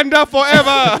 Wakanda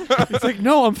forever. It's like,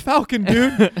 no, I'm Falcon,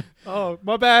 dude. Oh,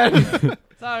 my bad.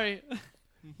 Sorry.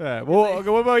 Yeah, well, okay,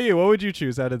 what about you? What would you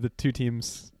choose out of the two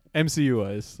teams MCU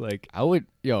wise? Like, I would,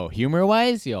 humor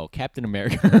wise, Captain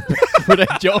America for the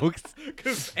jokes.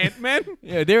 because Ant-Man?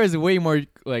 Yeah, there is way more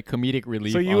like comedic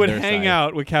relief. So you on would their hang side.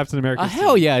 out with Captain America.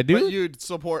 Hell yeah, dude. But you'd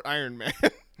support Iron Man.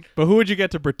 But who would you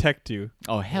get to protect you?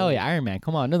 Oh hell yeah, Iron Man!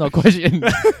 Come on, no question.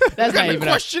 That's not kind of even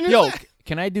question a, is yo. that?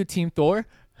 Can I do Team Thor?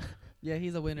 Yeah,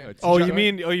 he's a winner. Oh, Sure. you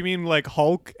mean like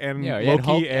Hulk and Yeah, you had Loki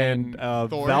Hulk and and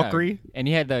Thor. Valkyrie? And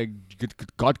he had the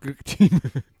God team.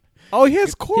 Oh, he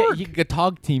has Korg. Yeah,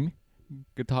 Gatog team.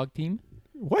 Gatog team.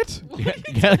 What?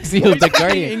 Galaxy of the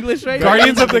Guardian. English right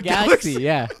Guardians of the Galaxy.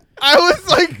 Yeah, I was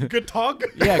like, Good talk.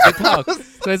 yeah, Gatog.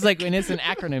 So it's like when it's an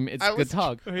acronym, it's I was-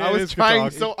 Gatog. I was trying.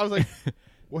 So I was like,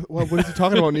 what is he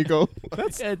talking about, Nico?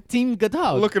 Team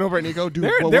Gatog. Looking over at Nico, dude.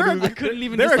 They're- what they're- do I they- couldn't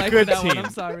even They're a decipher good that team. one.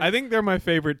 I'm sorry. I think they're my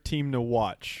favorite team to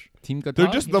watch. Team Gatog. They're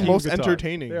just the yeah. most Team Gatog.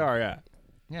 entertaining. They are, yeah.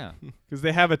 Yeah. Because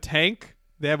they have a tank,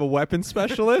 they have a weapon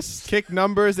specialist. Kick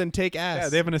numbers and take ass. Yeah,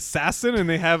 they have an assassin, and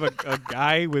they have a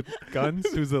guy with guns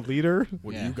who's a leader.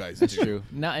 What Yeah, do you guys That's do? true.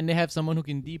 Now and they have someone who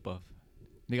can debuff.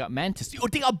 They got Mantis. Oh,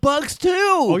 they got bugs too.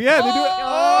 Oh yeah, they do it.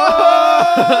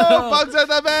 Oh, bugs are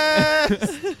the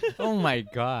best. Oh my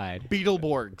god.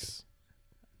 Beetleborgs.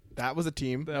 That was a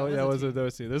team. That was a was team.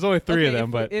 those two. There's only three of Okay,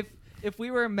 them, but if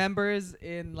we were members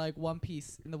in like One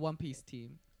Piece in the One Piece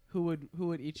team, who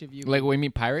would each of you Like be? when we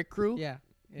pirate crew. Yeah.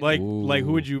 like Ooh.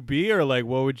 who would you be, or like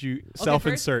what would you Okay,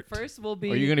 self-insert? First we'll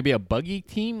be Are you gonna be a buggy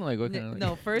team? Like what kind of?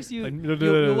 no. First you Like, you will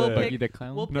Buggy Buggy pick the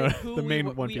clown. we'll No, pick who the main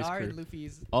we, One we Piece are crew. in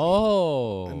Luffy's.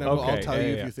 Oh. And then we'll all Okay, tell yeah, you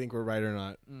yeah. if you think we're right or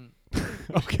not. Mm.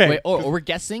 Okay. Wait. Oh, we're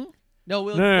guessing. No,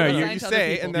 we'll No, we'll you assign to other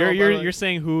say, people. and then- you're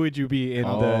saying who would you be in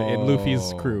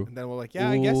Luffy's Oh. crew? And then we're like, yeah,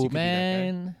 I guess you Ooh, could be that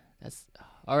man. That's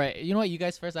all right. You know what? You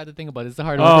guys first. I have to think about it. It's a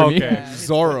hard Oh, one for me. okay. guy. Yeah, it's-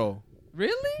 Zorro.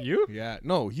 Really? You? Yeah.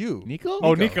 No, you. Nico.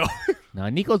 Oh, Nico. No,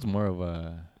 Nico's more of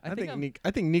a. I think I'm-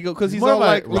 I think Nico, because he's More all of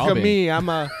a like, look at Robin. me, I'm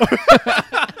a.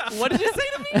 What did you say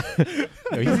to me?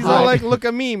 No, He's all like, look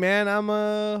at me, man, I'm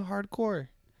a hardcore.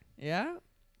 Yeah.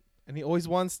 and he always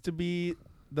wants to be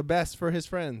the best for his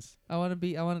friends. I want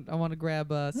to grab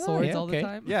swords yeah, all the okay.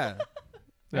 time. Yeah.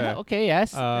 Yeah. Okay.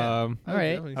 Yes. Um, All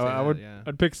right. definitely say I would. that, yeah.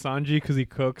 I'd pick Sanji because he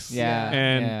cooks. Yeah.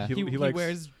 And yeah. he He likes.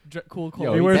 wears cool Yo,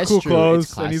 clothes. He wears that's cool true. clothes,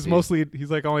 It's and he's classy. mostly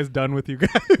he's like always done with you guys.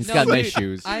 He's No, got dude, nice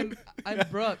shoes. I'm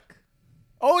Brooke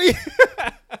Oh yeah.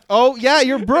 Oh yeah,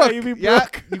 you're Brooke. you be Yeah,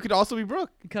 Brooke. you could also be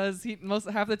Brooke. because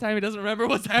half the time he doesn't remember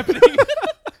what's happening.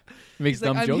 Makes he's like,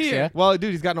 dumb "I'm jokes. here." Yeah. Well,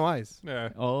 dude, he's got no eyes. Yeah.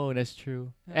 Oh, that's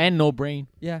true. And no brain.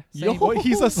 yeah, Yo, same.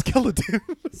 he's a skeleton.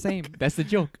 Same. That's the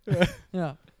joke.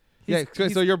 Yeah. Yeah.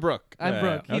 So you're Brooke. I'm Yeah,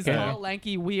 Brooke. He's okay. tall,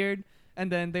 lanky, weird,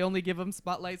 and then they only give him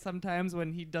spotlight sometimes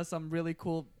when he does some really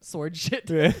cool sword shit.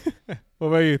 Yeah. What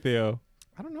about you, Theo?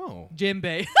 I don't know.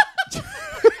 Jimbei.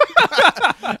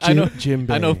 I know. Jim.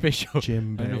 I know official.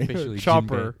 Jim. I know officially.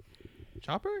 Chopper.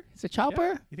 Chopper? It's a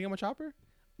chopper. You think I'm a chopper?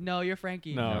 No, you're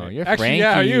Frankie. No. No, you're Actually, Frankie.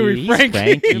 yeah, you would be He's Frankie.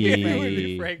 Frankie. You would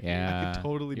be Frankie. Yeah. I could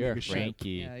totally be you're the ship. Frankie.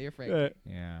 Yeah, you're Frankie.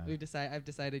 Yeah. Yeah. I've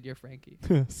decided you're Frankie.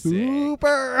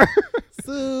 Super.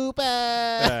 Super.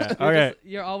 Yeah, You're okay.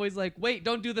 you're always like, wait,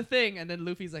 don't do the thing, and then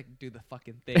Luffy's like, do the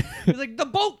fucking thing. He's like, the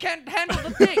boat can't handle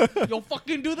the thing. You'll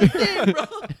fucking do the thing, bro.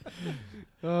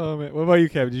 Oh man. What about you,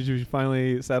 Kev? Did you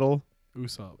finally settle?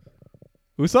 Usopp.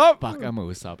 Usopp? Fuck, I'm a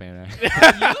Usopp, man.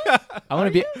 I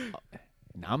want to be.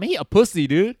 Nah, I'm a pussy,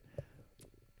 dude.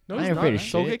 No, I he's ain't not. afraid of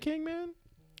Soul shit. King, man.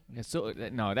 Yeah, so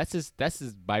no, that's his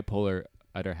bipolar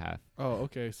other half. Oh,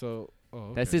 okay. So,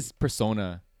 okay. That's his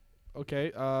persona.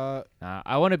 Okay. Nah,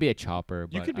 I want to be a chopper,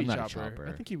 but You could be I'm not chopper. a chopper.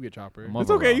 I think you'd be a chopper. I'm It's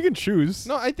a okay. Rob. You can choose.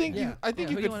 No, I think Yeah. you. I think Yeah, you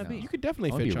who could. you wanna be? You could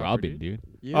definitely I want fit to be chopper, Robin, dude.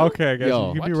 dude. Okay, I guess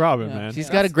Yo. you can be What? Robin, Yeah. man. She's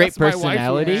Yeah. got a great That's my waifu,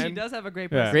 personality. man. She does have a great Yeah.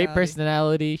 personality. Great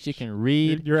personality. She can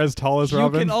read. You're as tall as You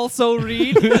Robin. can also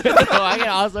read. Oh, I can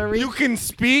also read. You can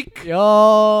speak.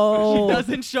 Yo. She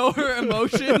doesn't show her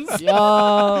emotions.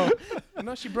 Yo.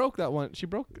 No, she broke that one. She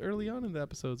broke early on in the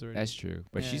episodes already. That's true,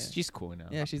 but Yeah, she's yeah. cool now.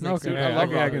 Yeah, she's Okay, like, Dude, yeah, I love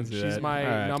okay, I Robin. can see She's that. my All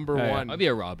right. number Yeah, yeah. one. I'll be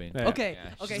a Robin. Yeah. okay, Yeah,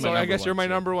 okay. she's So my I guess number you're my one,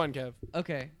 too. number one, Kev.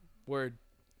 Okay. Word.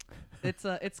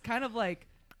 It's kind of like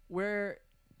where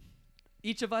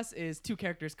each of us is two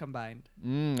characters combined.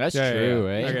 That's Yeah, yeah, true,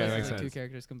 yeah. right? Each Okay, of us that is makes like two sense.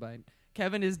 characters combined.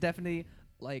 Kevin is definitely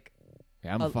like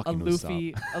Yeah, I'm a fucking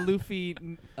Luffy,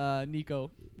 Usopp.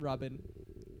 Nico, Robin.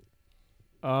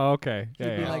 Oh, okay. You'd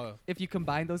Yeah, be yeah. like, if you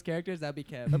combine those characters, that'd be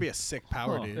Kev. That'd be a sick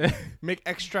power, Huh. dude. Make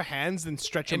extra hands and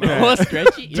stretch them And out. all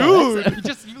stretchy, Dude.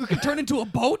 you can turn into a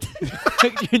boat,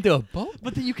 you into a boat.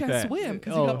 but then you can't Yeah. swim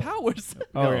because Oh. you got powers.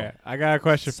 Oh No. yeah, I got a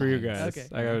question for you Science.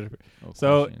 guys. Okay. I got No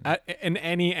so question. in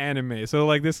any anime, so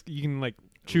like this, you can like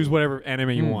choose whatever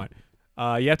anime you Mm. want.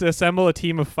 You have to assemble a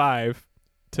team of 5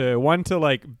 to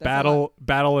like That's a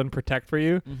battle and protect for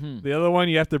you. Mhm. The other one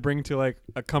you have to bring to like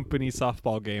a company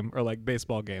softball game or like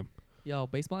baseball game. Yo,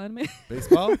 baseball anime.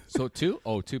 Baseball? So two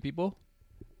people.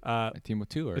 Uh, A team of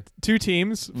two, or it's 2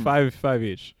 teams, Mm. five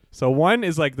each. So one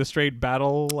is like the straight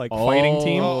battle fighting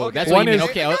team. Oh, okay. That's One what you mean. is-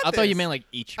 Okay, I got I thought you this. meant like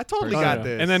each. I totally person. got yeah.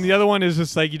 this. And then the other one is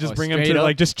just like you just Oh, bring them straight to up?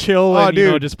 like just chill Oh, and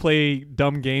dude. just play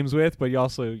dumb games with, but you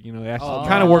also they actually Oh,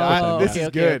 kind of work with I- them. this yeah. is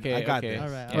okay, good. okay, I got okay. this. All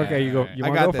right. Okay, you go. You I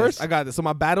want got to go this. first? I got this. So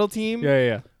my battle team,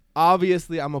 Yeah.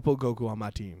 obviously I'm going to put Goku on my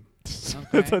team.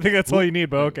 I think that's all you need,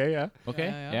 but okay, yeah. Okay.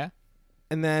 Yeah, yeah. Yeah.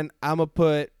 And then I'm going to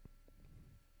put...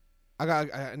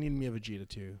 I need me a Vegeta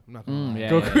too. I'm not going to lie.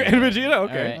 Yeah, Goku yeah, and yeah. Vegeta.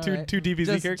 Okay, Alright. two Alright. DBZ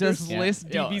Just characters. Yeah.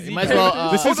 list Yo, DBZ. you might as well,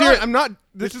 characters. This is Hold your- on, I'm not...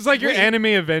 This is like your wait. anime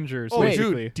Avengers, Oh,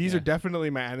 basically. dude, these Yeah. are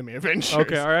definitely my anime Avengers.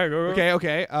 Okay, all right, go.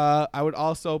 Okay. I would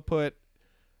also put...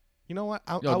 You know what?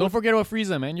 Yo, I don't would, forget about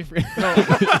Frieza, man. You're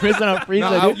Frieza on Frieza.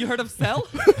 No, dude. You heard of Cell?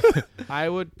 I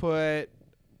would put...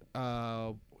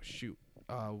 shoot.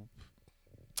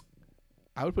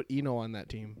 I would put Ino on that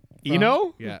team.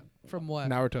 Ino? Yeah. From what?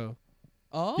 Naruto.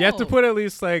 Oh, You have to put at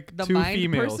least like the 2 mind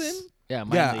females. person. Yeah,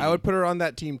 Yeah, I would put her on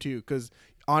that team too. Because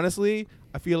honestly,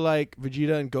 I feel like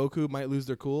Vegeta and Goku might lose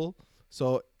their cool.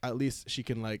 So at least she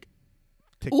can like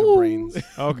take the Ooh. brains.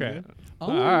 Okay. Oh.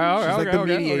 All right, She's like okay, the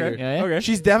okay, mediator. Okay. Yeah, yeah. Okay.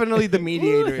 She's definitely the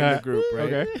mediator in Yeah. the group,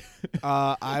 right? Okay.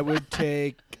 I would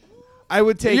take. I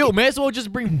would take. Yo, may as well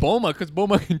just bring Bulma, because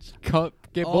Bulma can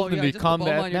get Oh, both of yeah, them to just put Bulma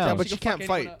combat on your now. team. but she can't fuck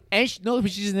fight. anyone up. And no,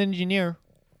 but she's an engineer.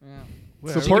 Yeah.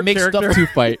 Whatever. So she Support can make character. stuff to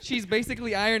fight. She's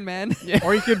basically Iron Man.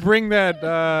 Or you could bring that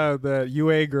the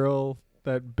UA girl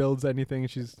that builds anything.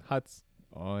 She's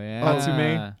Oh yeah.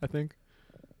 Hatsume, I think.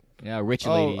 Yeah, rich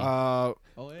lady. Oh,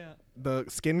 Oh yeah. the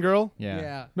skin girl.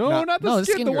 yeah. No, No, not the no, the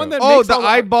skin. skin The one girl. that Oh, makes the all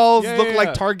eyeballs Yeah, look yeah, like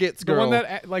yeah. targets The girl. one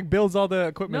that like builds all the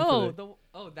equipment. No. for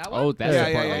it. That one. Oh, that's Yeah, the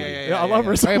yeah, part. yeah, where- yeah, Yeah, I love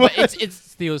her so Alright, much. but it's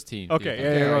Theo's team. Okay, dude.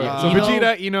 yeah, yeah, Okay, yeah. uh, So Ino-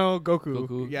 Vegeta, Ino, Goku.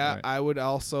 Goku. Yeah, Alright. I would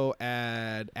also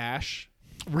add Ash.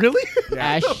 Really?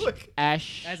 Yeah.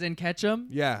 Ash. As in Ketchum.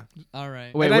 Yeah. All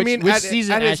right. Wait, And which, I mean, which at,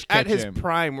 season at his, Ash at his Ketchum?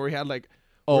 prime, where he had like,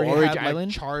 Oh, where he Orange had, like,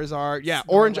 Island? Charizard. Yeah, Snorlax.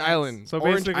 Orange Island. So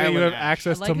Orange basically, Island you have Ash.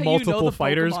 access I to like how you know multiple the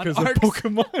fighters Pokemon because of arcs.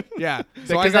 Pokemon. Yeah.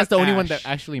 So I Because that's got the only one Ash. that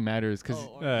actually matters. Because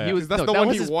Oh, Yeah. he was That's no, the that one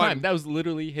was he his won. prime. That was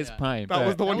literally his Yeah. prime. That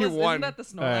was the one he Isn't won. that the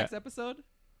Snorlax episode?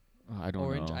 Oh, I don't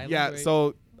Orange know. Island. Yeah. Right?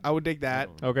 So I would take that.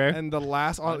 Okay. And the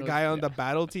last I don't- guy on yeah. the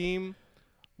battle team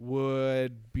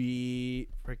would be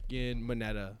freaking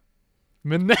Moneta.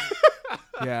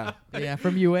 Yeah. Yeah,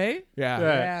 from UA. Yeah. Yeah.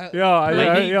 Yeah. Yeah.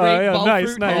 Lightning, great ball Nice.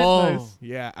 fruit Nice. head. Nice.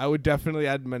 Yeah, I would definitely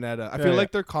add Moneta. I Yeah, feel yeah.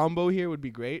 like their combo here would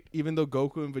be great, even though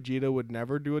Goku and Vegeta would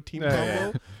never do a team Yeah, combo.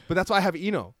 yeah. But that's why I have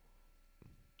Ino.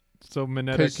 So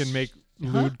Mineta 'Cause- can make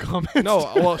Huh? lewd comments.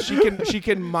 No, well, she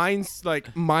can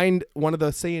mind one of the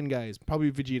Saiyan guys,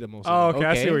 probably Vegeta most. Oh, of okay.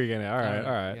 I see Okay. where you're getting at. All right.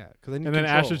 All right. Yeah, because And then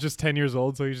Ash is just 10 years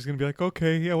old, so he's just gonna be like,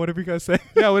 okay, yeah, whatever you guys say.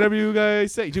 yeah, whatever you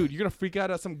guys say, dude. You're gonna freak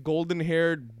out at some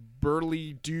golden-haired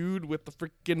burly dude with the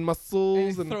freaking And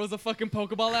muscles he and throws a fucking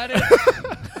Pokeball at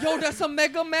it. Yo, that's a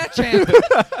Mega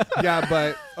Machamp. yeah,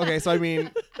 but okay. So I mean,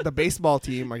 the baseball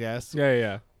team, I guess.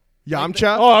 Yeah.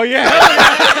 Yamcha. Oh yeah.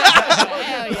 Hell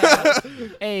yeah.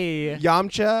 Hey.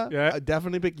 Yamcha. Yeah.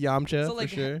 Definitely pick Yamcha So like,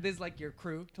 for sure. this is like your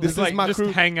crew. To This like is my just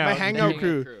crew. hang out. My hangout Hangout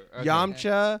crew. crew. Okay.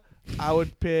 Yamcha. I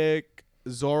would pick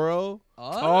Zoro.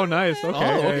 Oh, nice. Okay.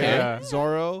 Oh, okay. Yeah.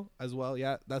 Zoro as well.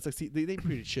 Yeah, that's like they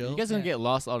pretty chill. You guys gonna Yeah. get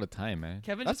lost all the time, man.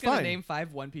 Kevin That's just gonna fine. name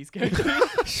 5 One Piece characters.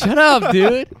 Shut up,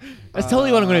 dude. That's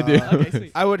totally what I'm gonna do. Okay,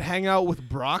 sweet. I would hang out with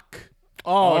Brock.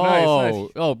 Oh,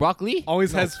 nice. Oh, broccoli.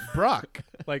 Always No, has Brock.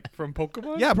 like from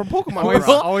Pokemon. Yeah, from Pokemon. Always,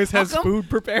 Brock. always has How come- food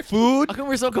prepared. Food. How come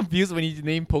we're so confused when you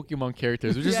name Pokemon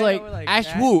characters? We're just Yeah, like, we're like, Ash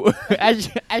Ash- who?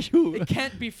 Ash who? It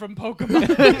can't be from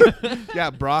Pokemon. Yeah,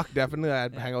 Brock. Definitely.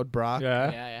 I'd hang out with Brock.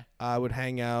 Yeah. yeah. I would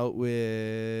hang out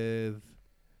with.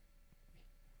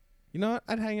 You know what?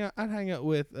 I'd hang out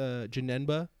with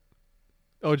Janemba.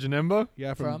 Oh, Janemba.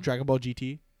 Yeah, from From? Dragon Ball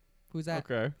GT. Who's that?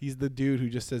 Okay. He's the dude who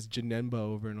just says Janemba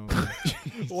over and over.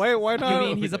 Wait, why You not?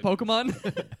 mean he's a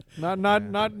Pokemon?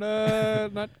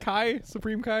 not Kai,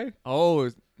 Supreme Kai. Oh,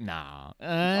 nah.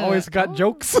 Always got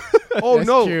jokes. Oh That's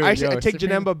no! true, I should yo, take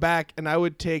Supreme- Janemba back, and I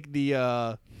would take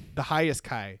the highest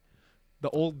Kai, the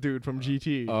old dude from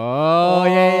GT. Oh,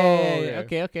 yeah. yeah.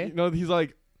 Okay, okay. You know, he's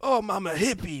like, "Oh, I'm a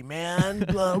hippie, man."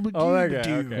 Blah, blah, Oh, that blah, guy,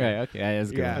 blah." okay. Yeah, okay. Yeah,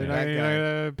 that's good. Yeah. one. that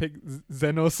guy. Pick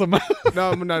Zeno somehow.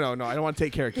 No. I don't want to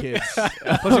take care of kids.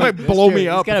 Plus, he might blow true. me He's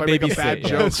up if gotta I make a babysit, bad yeah.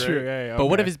 joke. That's true. right? Yeah. But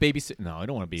what okay. if his babysit? No, I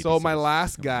don't want to babysit. So my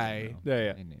last guy.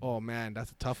 Yeah. Oh man,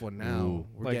 that's a tough one. Now Ooh.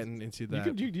 we're Like, getting into You that.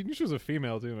 can choose a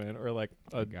female too, man, or like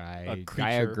a guy, a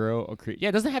guy or creature. girl or creature. Yeah,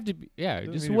 it doesn't have to be. Yeah,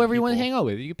 Doesn't just need to be whoever you want to people. hang out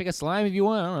with. You can pick a slime if you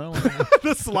want. I don't know.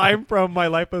 the slime from My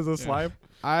Life as a Slime.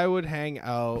 I would hang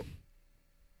out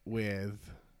with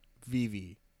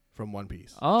Vivi from One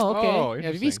Piece. Oh, okay. Oh, yeah,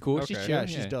 Vivi's interesting. cool. She's Okay. chill. Yeah,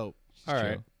 she's dope. All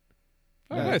right. chill.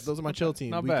 Oh, Yeah, nice. Those are my chill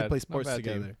team. Not we bad. can play Not sports bad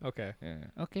together. team. Okay. Yeah.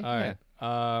 Okay. All right.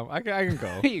 I can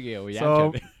go. Yeah. yeah,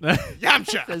 So,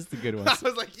 Yamcha. that's the good one. I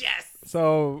was like, yes.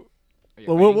 so Are you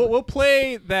well, writing? we'll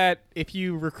play that if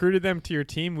you recruited them to your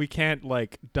team, we can't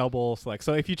like double select.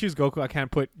 So if you choose Goku, I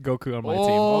can't put Goku on my team.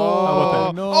 How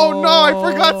about that? Oh no!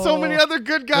 I forgot so many other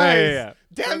good guys. Yeah.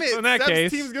 Damn So it! in that Seb's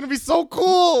case- team's gonna be so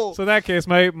cool. So in that case,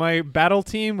 my battle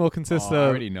team will consist Oh, I of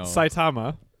already know.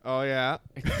 Saitama. Oh yeah,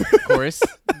 Of course.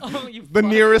 Oh, you the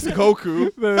fuck. nearest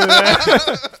Goku.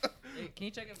 Hey, can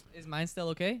you check if is mine still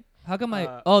okay? How come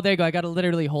oh, there you go. I gotta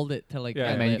literally hold it to like. Yeah,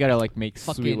 Yeah, my man, you lip. gotta like make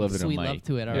fucking sweet love to the sweet mic. love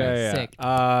to it. All right, Yeah. sick.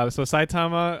 So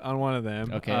Saitama on one of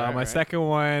them. Okay, My alright. second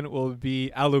one will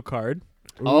be Alucard.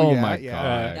 Oh Ooh, yeah, my yeah. god.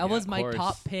 That yeah, was of my course.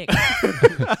 top pick.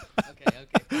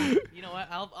 okay. You know what?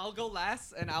 I'll go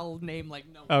last and I'll name like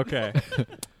no. Okay.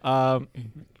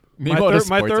 Name my all the third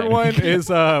sports one anime. is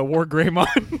War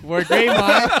Greymon. We're great,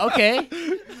 man. Okay.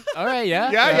 All right.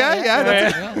 Yeah. Yeah,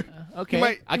 that's Yeah. Okay.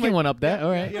 might- I you can might- one up that. All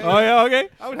right. yeah. Oh yeah, okay.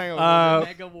 I would hang out. Uh,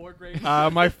 Mega War Great.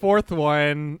 My fourth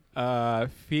one,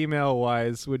 female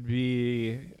wise, would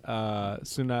be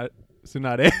Tsunade.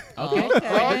 Okay.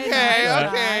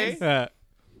 Okay. Yeah.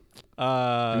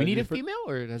 Do we need a for- female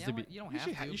or does it be? You don't You have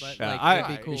should ha- to, you but should- like I-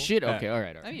 it'd be cool. You should. Yeah. Okay. All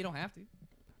right. I All mean, right. you don't have to.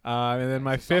 And then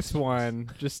my fifth one,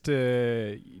 just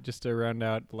to round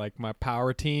out like my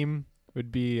power team,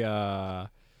 would be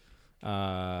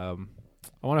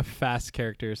I want a fast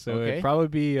character, so Okay. it'd probably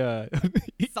be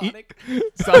Sonic.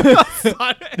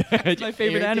 Sonic. That's my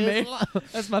favorite anime.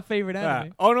 That's my favorite Yeah.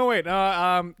 anime. Oh no, wait.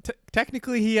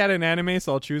 Technically, he had an anime,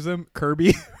 so I'll choose him.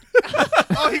 Kirby.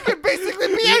 Oh, he could basically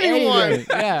be anyone.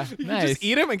 Yeah. You Nice. just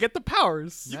eat him and get the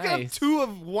powers. You can have Nice. two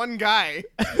of one guy.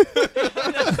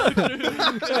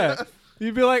 Yeah.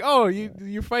 You'd be like, oh,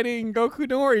 you're fighting Goku.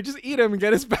 Don't worry, just eat him and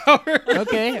get his power.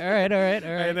 Okay, all right.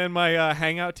 And then my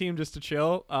hangout team just to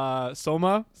chill,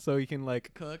 Soma, so he can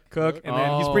like cook, and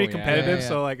then he's Oh, pretty yeah, competitive. yeah.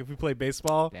 So like if we play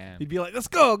baseball, Damn. he'd be like, let's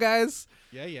go, guys.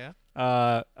 Yeah.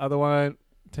 Other one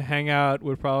to hang out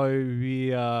would probably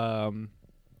be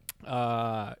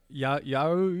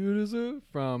Yaoyuzu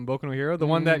from Boku no Hero, the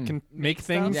one that can make stuff?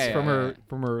 things Yeah, from yeah, her yeah.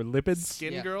 from her lipids.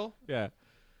 Skin Yeah. girl. Yeah.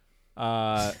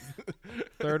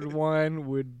 Third one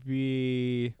would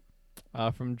be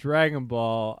from Dragon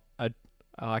Ball.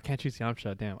 I can't choose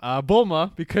Yamcha. Damn.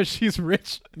 Bulma, because she's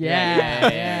rich. Yeah.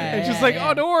 And she's like,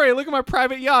 oh, don't worry, look at my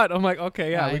private yacht. I'm like,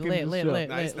 okay, yeah, we can just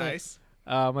chill. Nice.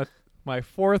 My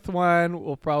fourth one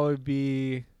will probably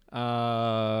be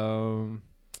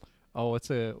what's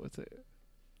it?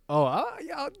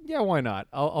 Yeah, why not?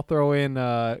 I'll throw in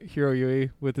Hiro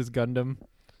Yui with his Gundam.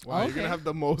 Wow, you're Okay. gonna have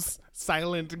the most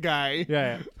silent guy.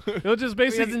 Yeah. He'll just He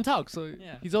basically doesn't talk, so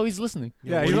Yeah. he's always listening.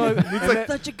 yeah, what he's do you- always, It's and like then-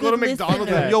 Such a go to good McDonald's.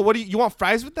 listener. And, yo, what do you want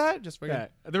fries with that? Just yeah. regular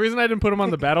The reason I didn't put him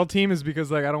on the battle team is because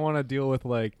like I don't want to deal with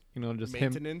like just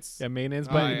him. maintenance. Yeah, maintenance.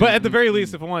 Oh, But yeah. but at the very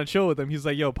least, if I want to chill with him, he's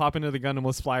like, yo, pop into the Gundam,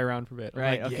 let's fly around for a bit. I'm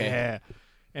Right, like, okay. Yeah.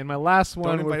 And my last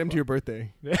one. Don't would invite him to your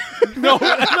birthday. no,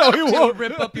 he He'll won't.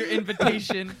 rip up your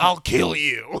invitation. I'll kill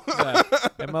you. Yeah.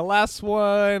 And my last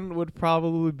one would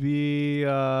probably be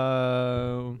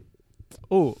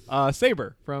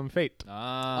Saber from Fate.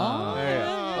 Ah.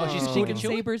 yeah. Oh, she's she cool. can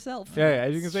save herself. Yeah,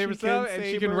 you can save She herself, can and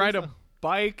she save can ride a herself.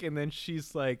 bike, and then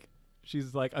she's like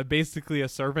basically a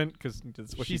servant because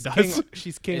that's what she's she does.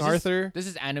 She's King Is this- Arthur. This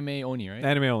is anime only, right?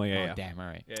 Anime only, Oh, yeah. damn. All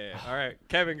right. Yeah. All right,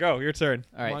 Kevin, go. Your turn.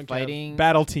 All right. on, Kev. Fighting.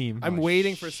 Battle team. I'm Oh,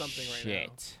 waiting for something right now.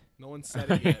 Shit. No one said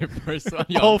it yet. First one.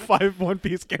 All 5 One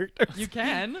Piece characters. You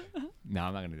can. No,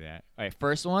 I'm not gonna do that. All right.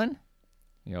 First one.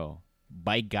 Yo,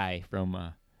 bike guy from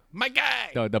My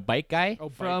guy. the bike guy. Oh,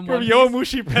 From From One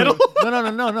Yowamushi Pedal.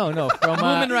 No. From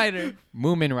Moomin Rider.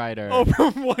 Moomin Rider. Oh,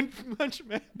 from One Punch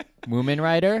Man. Moomin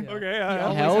Rider. Yeah. Okay. He Yeah.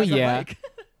 always Hell has a yeah. bike.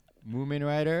 Moomin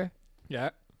Rider. Yeah.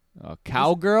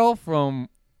 Cowgirl from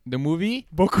the movie.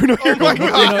 Boku no Hero. my Boku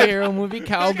God. no Hero movie.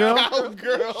 Cowgirl.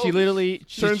 Cowgirl. She literally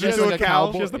she's Turns dressed into like a cow.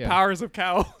 cowboy. She has the Yeah. powers of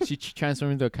cow. She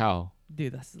transformed into a cow.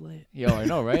 Dude, that's lit. Yo, I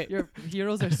know, right? Your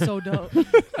heroes are so dope. All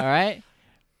right.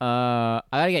 I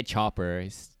gotta get Chopper. Yeah.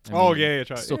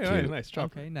 Chopper. So yeah, cute. Nice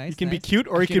Chopper. Okay, nice. He can be nice. cute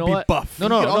or he You know can be what? buff. No.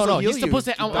 can also heal He's supposed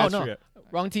you. to. Oh, That's no. true.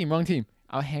 Wrong team.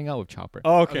 I'll hang out with Chopper.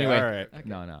 Oh, okay. Anyway. All right. Okay.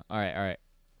 No. All right.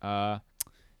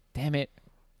 Damn it.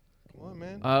 Come on,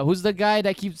 man. Who's the guy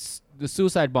that keeps the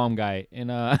suicide bomb guy in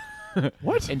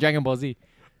What? in Dragon Ball Z?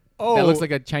 Oh. That looks like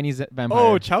a Chinese vampire.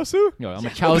 Oh, Chaosu? Yo, I'm a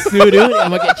Chaosu, dude.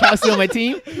 I'm gonna get Chaosu on my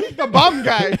team. The bomb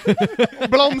guy.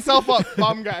 Blow himself up.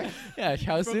 Bomb guy. Yeah,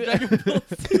 Chaosu.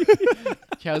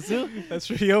 Chaosu. That's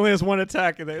true. He only has one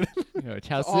attack, and then Yo,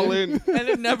 Chaosu. All in. And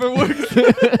it never works.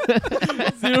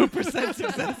 0%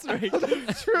 success rate.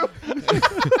 True.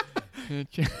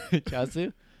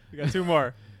 Chaosu. we got 2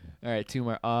 more. All right, 2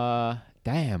 more.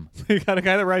 Damn. We got a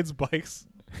guy that rides bikes,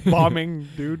 bombing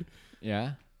dude.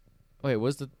 Yeah. Wait,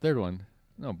 what's the third one?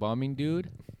 No, bombing dude.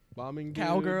 Bombing dude.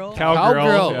 Cowgirl.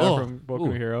 Cowgirl. Yeah, Oh. from Boku no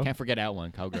Ooh, Hero. Can't forget that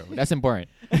one, Cowgirl. That's important.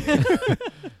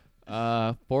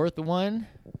 Fourth one.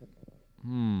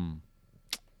 Man,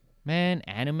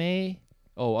 anime.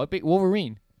 Oh, I pick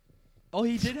Wolverine. Oh,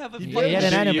 he did have a He fucking did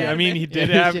have anime. I mean, he did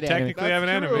Yeah, he have did technically anime. have an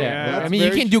That's anime. true. Yeah. Yeah. I That's mean, you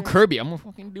very can do true. Kirby. I'm gonna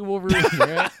fucking do Wolverine,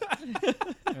 right?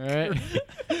 All right.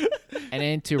 And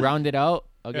then to round it out,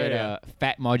 I'll get Yeah.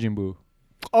 Fat Majin Buu.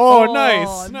 Oh, Oh,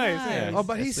 nice. nice. Yeah. Oh,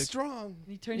 but That's he's like- strong.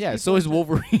 He turns Yeah, people so is into-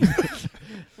 Wolverine.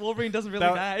 Wolverine doesn't really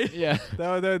That- die. yeah. They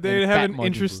And have Fat an Majin Buu.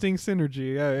 interesting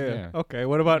synergy. Yeah. Yeah. Okay,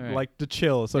 what about Alright. like the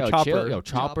chill? So Yo, Chopper. chill. Yo,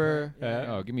 Chopper. Yeah.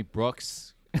 Oh, give me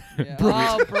Brooks. Yeah.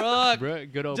 Oh, Brooke.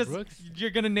 Good old Just Brooks. you're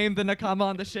gonna name the Nakama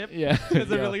on the ship. Yeah. Because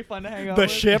they're Yo. really fun to hang out The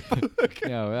with. ship.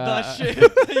 Yo, The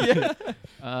ship. Yeah.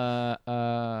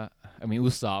 I mean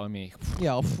Usopp. I mean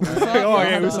Yo. Oh,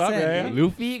 yeah, Usopp, yeah.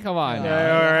 Luffy. Come on.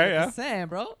 Yeah, all right, yeah. Sam,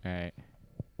 bro. All right.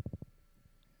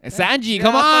 And Sanji, Yeah.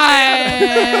 come on! I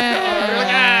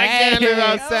can't live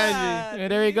without Come Sanji. on. Yeah,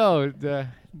 there we go.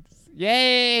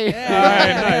 Yay! Yeah.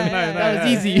 Alright, nice. That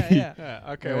was easy. Yeah.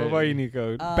 Yeah, okay, what about you,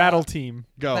 Nico? Uh, Battle team.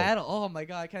 Go. Battle. Oh my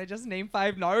god. Can I just name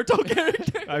 5 Naruto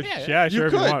characters? Yeah, You sure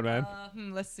if you could. want, man.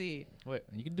 Let's see. Wait,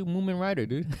 you can do Moomin Rider,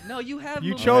 dude. No, you have.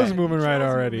 You Moomin chose Rider. Moomin You Rider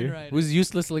chose already. Moomin Rider. Who's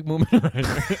useless like Moomin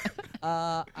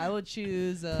Rider? I would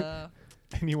choose.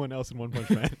 Anyone else in One Punch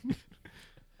Man?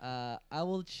 I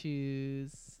will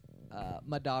choose.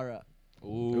 Madara.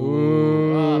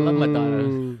 Ooh. Oh, I love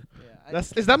Madara. Yeah.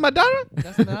 Is that Madara?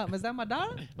 That's not. Is that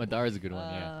Madara? Madara's a good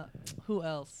one, yeah. Who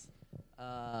else?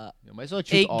 You might as well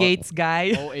choose 8 all- Gates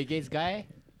guy. Oh, 8 Gates guy?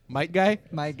 Mike guy.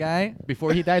 My guy.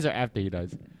 Before he dies or after he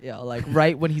dies? Yeah, like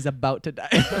right when he's about to die.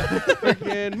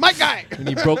 Freaking Mike guy. When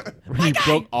he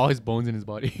broke all his bones in his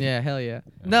body. Yeah, hell yeah.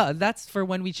 No, that's for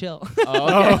when we chill.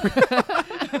 Oh,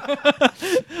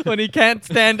 okay. When he can't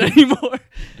stand anymore.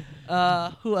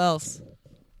 Who else?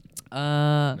 No.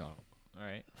 All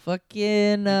right.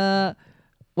 Fucking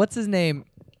what's his name?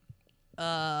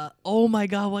 Oh my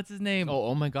god, what's his name?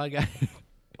 Oh my God, guy.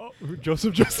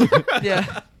 Joseph.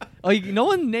 Yeah. Oh, no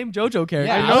one named JoJo character.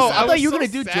 Yeah, I know, I I thought was you were so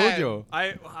gonna do sad. JoJo.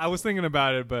 I was thinking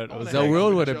about it, but I was The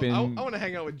world would have been. I want to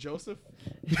hang out with Joseph.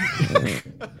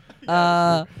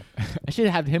 Uh, I should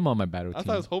have him on my battle That's team.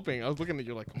 what I was hoping. I was looking at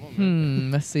you like, come on,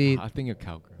 man. let's see. I think of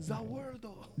cowgirl.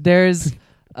 Zawardo. There's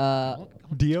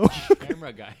Dio.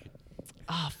 Camera guy.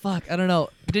 fuck, I don't know.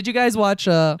 Did you guys watch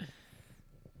Howl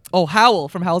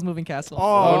from Howl's Moving Castle?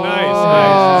 Oh, nice.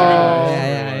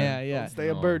 Yeah, Nice. yeah. Don't stay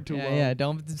a bird too Yeah, long. yeah,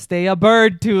 don't stay a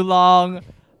bird too long.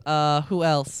 Who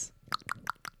else?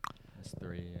 That's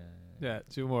 3. Yeah,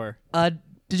 2 more.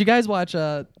 Did you guys watch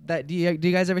that? Do you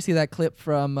guys ever see that clip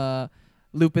from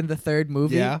Lupin the Third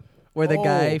movie? Yeah. Where the Oh.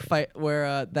 guy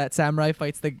that samurai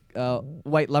fights the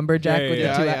white lumberjack Yeah, with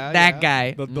yeah, the two. yeah, that yeah.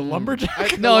 guy. The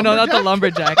lumberjack. No, not the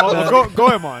lumberjack. Oh,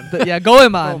 Goemon. Yeah,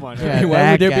 Goemon. Goemon, Yeah, yeah. Why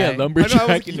that would there guy. be a lumberjack?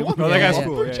 like, in you the want Oh, movie? that guy's Yeah.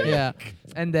 cool. Yeah, yeah. Yeah,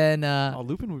 and then Oh,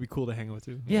 Lupin would be cool to hang out with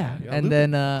too. yeah, Yeah, and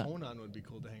Lupin. then Conan would be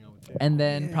cool to hang out with too. and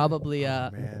then probably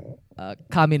Man.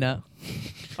 Kamina,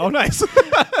 Oh, nice.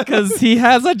 because he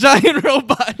has a giant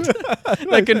robot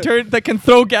that can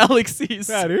throw galaxies.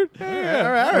 yeah, dude. All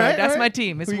right. That's my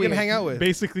team. It's Who you weird. gonna hang out with?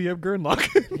 Basically, you have Gernlock.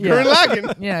 Gurren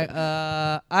Lagann.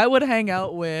 Yeah, I would hang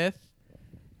out with.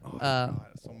 God,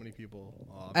 so many people.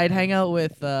 Oh, I'd hang out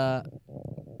with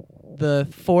the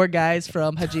 4 guys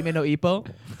from Hajime no Ippo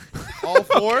all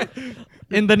 4.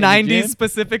 in the the 90s gym?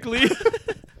 specifically.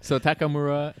 So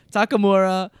Takamura.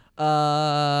 Takamura,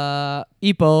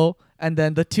 Ippo, and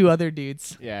then the 2 other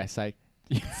dudes, Yeah, side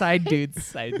dudes.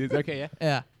 side dudes. Okay, yeah.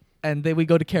 Yeah, and then we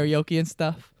go to karaoke and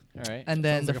stuff. All right. And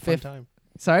then Sounds the like a fun 5th. time.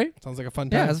 Sorry. Sounds like a fun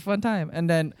Yeah, time. it was a fun time. And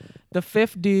then the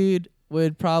 5th dude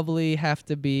would probably have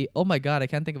to be. Oh my god, I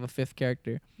can't think of a 5th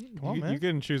character. Come on, You man.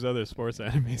 can choose other sports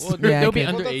animes. Well, Yeah, I they'll be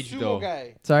can. underage though.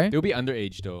 guy. Sorry. They'll be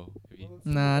underage though.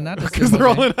 Nah, not the Because sumo they're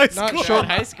all guy. in high Not school. short.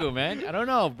 High school, man. I don't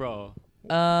know, bro.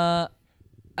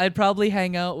 I'd probably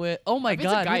hang out with. Oh my If it's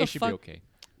god, a guy, who it the should fuck? be okay.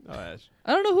 Oh, that's-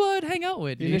 I don't know who I'd hang out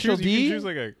with. You dude. Initial you can D? choose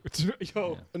like a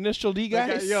yo. Initial D That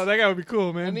guy, guys. yo, that guy would be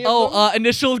cool, man. Any of them?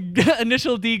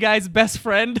 Initial D guy's best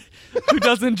friend who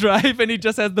doesn't drive and he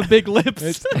just has the big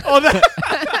lips. Oh,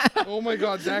 that Oh my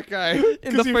God, that guy. in the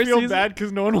because you first feel season. bad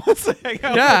because no one wants to hang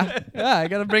out. Yeah, yeah, I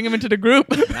gotta bring him into the group.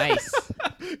 Nice.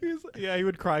 He's like, yeah, he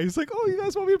would cry. He's like, "Oh, you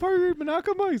guys want me to part of your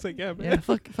Minakama?" He's like, "Yeah, man."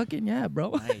 Yeah, fucking yeah,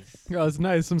 bro. Nice. Oh, it's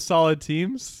nice. Some solid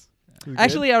teams. It was good.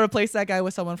 Actually, I replaced that guy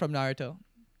with someone from Naruto.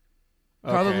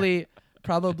 Okay.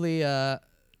 Probably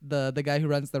the guy who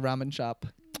runs the ramen shop.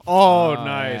 Oh, Oh,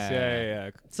 nice. yeah. Yeah.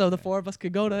 So the 4 of us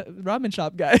could go to ramen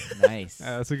shop guy. Nice.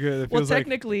 That's a good. It Well, feels like.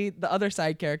 technically, the other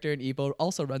side character in Ebo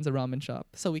also runs a ramen shop,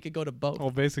 so we could go to both. Oh,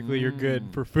 basically, you're good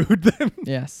Mm. for food then.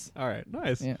 Yes. All right.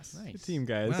 Nice. Yes. Nice. Good team,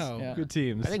 guys. Wow. Yeah. Good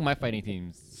teams. I think my fighting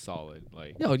team's solid.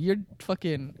 Like, Yo, you're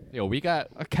fucking we got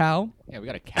a cow, we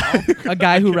got a cow. a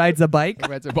guy who rides a bike.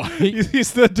 Who rides a bike.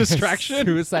 he's the distraction.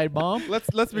 Suicide bomb. Let's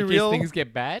be In case real. things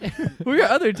get bad. Who are your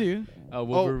other 2?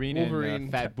 Wolverine, Wolverine.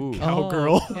 and Fat Boo.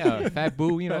 Cowgirl. Yeah, Fat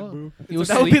Boo. You know, Boo. he'll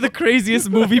That would be sleep. the craziest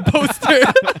movie poster.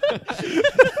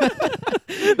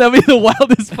 That'd be the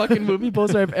wildest fucking movie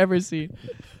poster I've ever seen.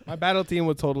 My battle team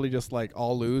would totally just like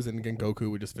all lose, and Gengoku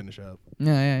would just finish up.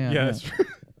 Yeah, that's true.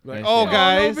 Like, Nice, oh, yeah.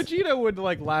 guys, no, Vegeta would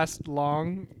like last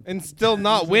long. and still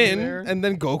not Isn't win, there? and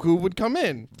then Goku would come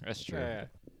in. That's true. Yeah.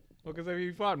 Well, because if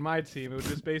you fought my team, it would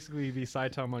just basically be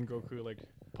Saitama and Goku like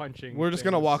punching. We're just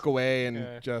gonna things. walk away and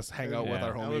Yeah. just hang out with Yeah.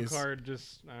 our homies. Alucard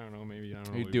just, I don't know, maybe, I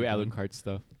don't know. You what do he'd be Alucard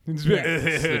stuff. doing.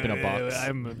 Sleep in a box.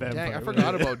 I'm a vampire. Dang, I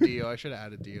forgot about Dio. I should have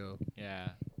added Dio. Yeah.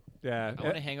 Yeah. I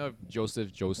want to hang out with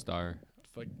Joseph Joestar.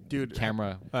 Like, dude,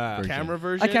 Camera. version. camera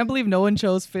version. I can't believe no one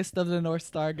chose Fist of the North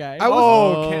Star guy. I was,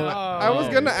 Oh, can- I was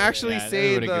oh, gonna yeah, actually yeah, that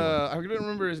say would've the. good I couldn't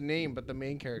remember his name, but the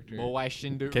main character. Moai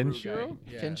Shinderu. Kenshiro?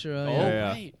 Yeah. Kenshiro. Oh, Yeah. Yeah.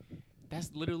 right. That's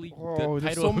literally Oh, the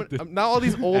there's title. so of many. the Now all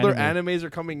these older anime. animes are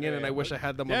coming in, Yeah, and I yeah, wish I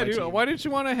had them Yeah, on my dude. team. Why didn't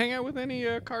you want to hang out with any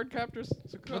card captors?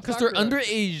 Because they're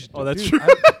underage. Oh, that's dude.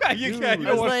 true. I, You dude, can't- you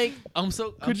I was don't like, I'm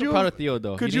so Could so you- proud of Theo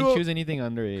though. could He didn't you- choose anything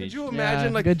underage. Could you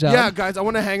imagine, like, good job. yeah, guys, I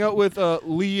want to hang out with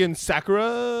Lee and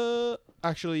Sakura.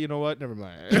 Actually, you know what? Never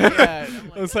mind. Yeah.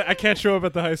 It's like I can't show up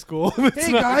at the high school. It's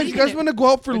Hey not- guys, you guys want to go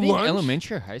out for Are they in lunch?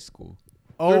 elementary or high school?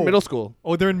 They're in middle school.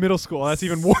 Oh, they're in middle school. That's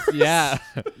even worse. Yeah.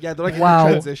 Yeah, they're like Wow.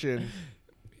 in transition.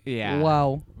 Yeah.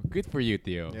 Wow. Good for you,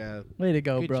 Theo. Yeah. Way to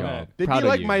go, Good bro. job. They'd Proud be of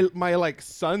like you. my like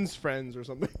son's friends or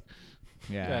something.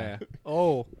 Yeah. Yeah.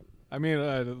 Oh, I mean,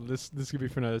 this could be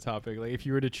for another topic. Like, if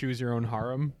you were to choose your own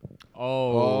harem,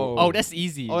 Oh, that's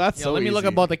easy. Oh, that's Yo, so let me look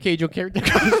easy. about the Keijo character.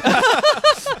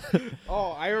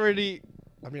 Oh,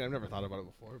 I mean, I've never thought about it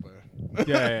before, but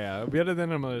yeah. But other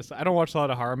than I don't watch a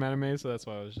lot of harem anime, so that's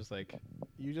why I was just like,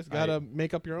 you just gotta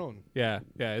make up your own. yeah.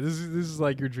 This is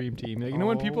like your dream team. Like, you know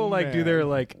when people Oh, like do man. their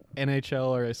like NHL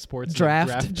or a sports Draft.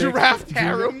 like, picks? Giraffe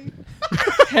harem.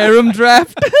 Harem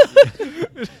draft.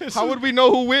 How would we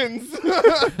know who wins?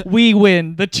 We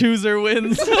win. The chooser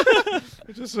wins.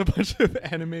 Just a bunch of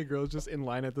anime girls just in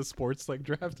line at the sports like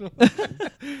draft.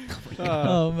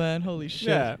 Oh man, holy shit.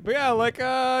 Yeah, but yeah, like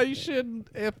you should,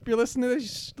 if you're listening to this, you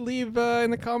should leave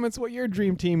in the comments what your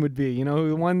dream team would be. You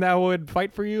know, one that would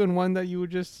fight for you and one that you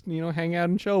would just hang out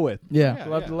and chill with. Yeah.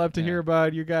 Yeah. Love to hear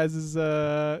about you guys'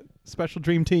 special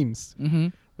dream teams. Mm-hmm.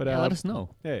 But Yeah, let us know.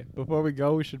 hey, before we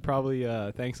go, we should probably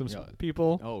thank some Yeah.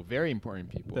 people Oh, very important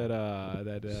people. that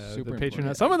Super the Patreon.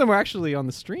 important. Some of them were actually on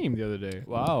the stream the other day.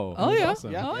 Wow. Oh was yeah.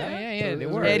 awesome. Yeah. Oh yeah. yeah. They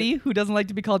So- were. Eddie, who doesn't like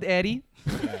to be called Eddie.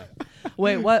 Yeah.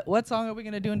 Wait, what song are we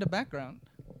gonna do in the background?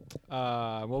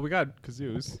 Well, we got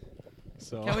kazoos.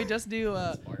 So Can we just do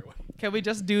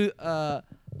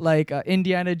like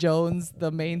Indiana Jones, the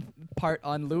main part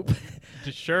on loop?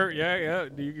 Sure, yeah.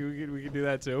 We can do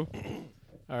that too.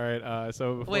 All right.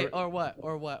 So before, Wait, or what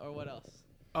else?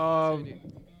 Um.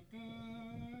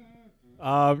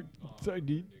 So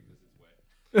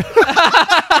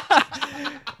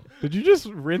did you just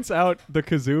rinse out the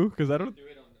kazoo? Because I don't. Do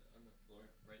it on the floor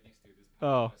right next to this.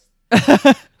 Oh.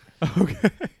 Okay.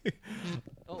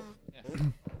 Oh,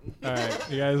 All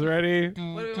right. You guys ready?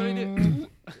 what do we do?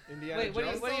 Indiana Wait, what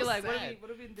do Jones? you like? What have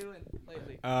we been doing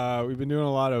lately? We've been doing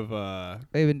a lot of. What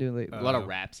have you been doing lately? A lot of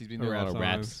raps. He's been doing a lot of rap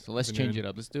raps. songs. So let's Been change doing- it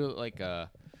up. Let's do like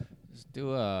let's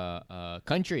do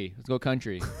country. Let's go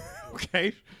country.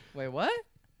 Okay. Wait, what?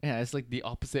 Yeah, it's like the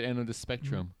opposite end of the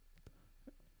spectrum.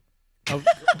 Of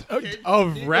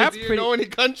rap. Do you know any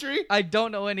country? I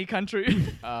don't know any country.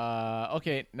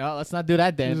 Okay, no, let's not do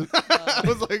that then. I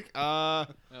was like,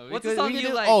 What's the song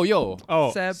you like? Oh, yo,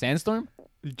 Oh, Seb. Sandstorm.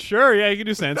 sure. Yeah, you can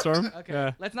do Sandstorm. Okay.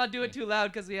 Yeah. Let's not do it too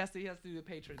loud because he has to do the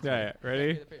patrons. Yeah.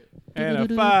 Ready? Yeah.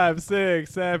 And a 5,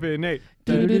 6, 7, 8.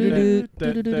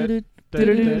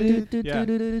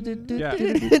 Yeah.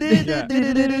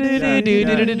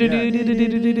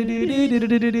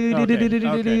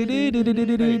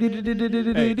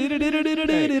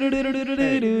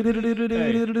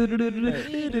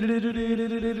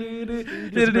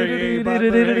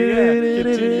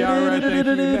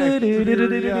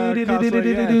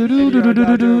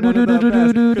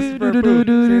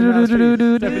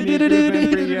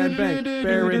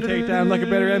 Takedown like a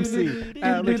better MC.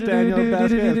 Alex Daniel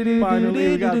Vasquez. Finally,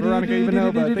 we got Veronica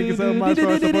Ivanova. Thank you so much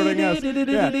for supporting us.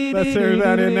 Yeah, let's turn it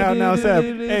down and now, Seb.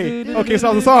 Hey, okay,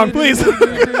 stop the song, please.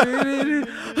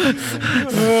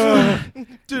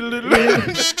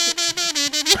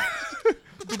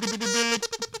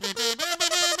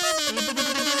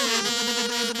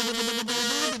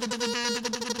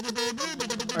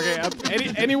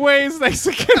 Okay. Anyways, thanks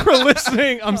again for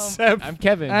listening. I'm Seb. I'm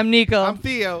Kevin. I'm Nico. I'm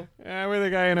Theo. And we're the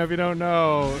guy, and if you don't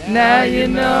know. Now you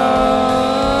know.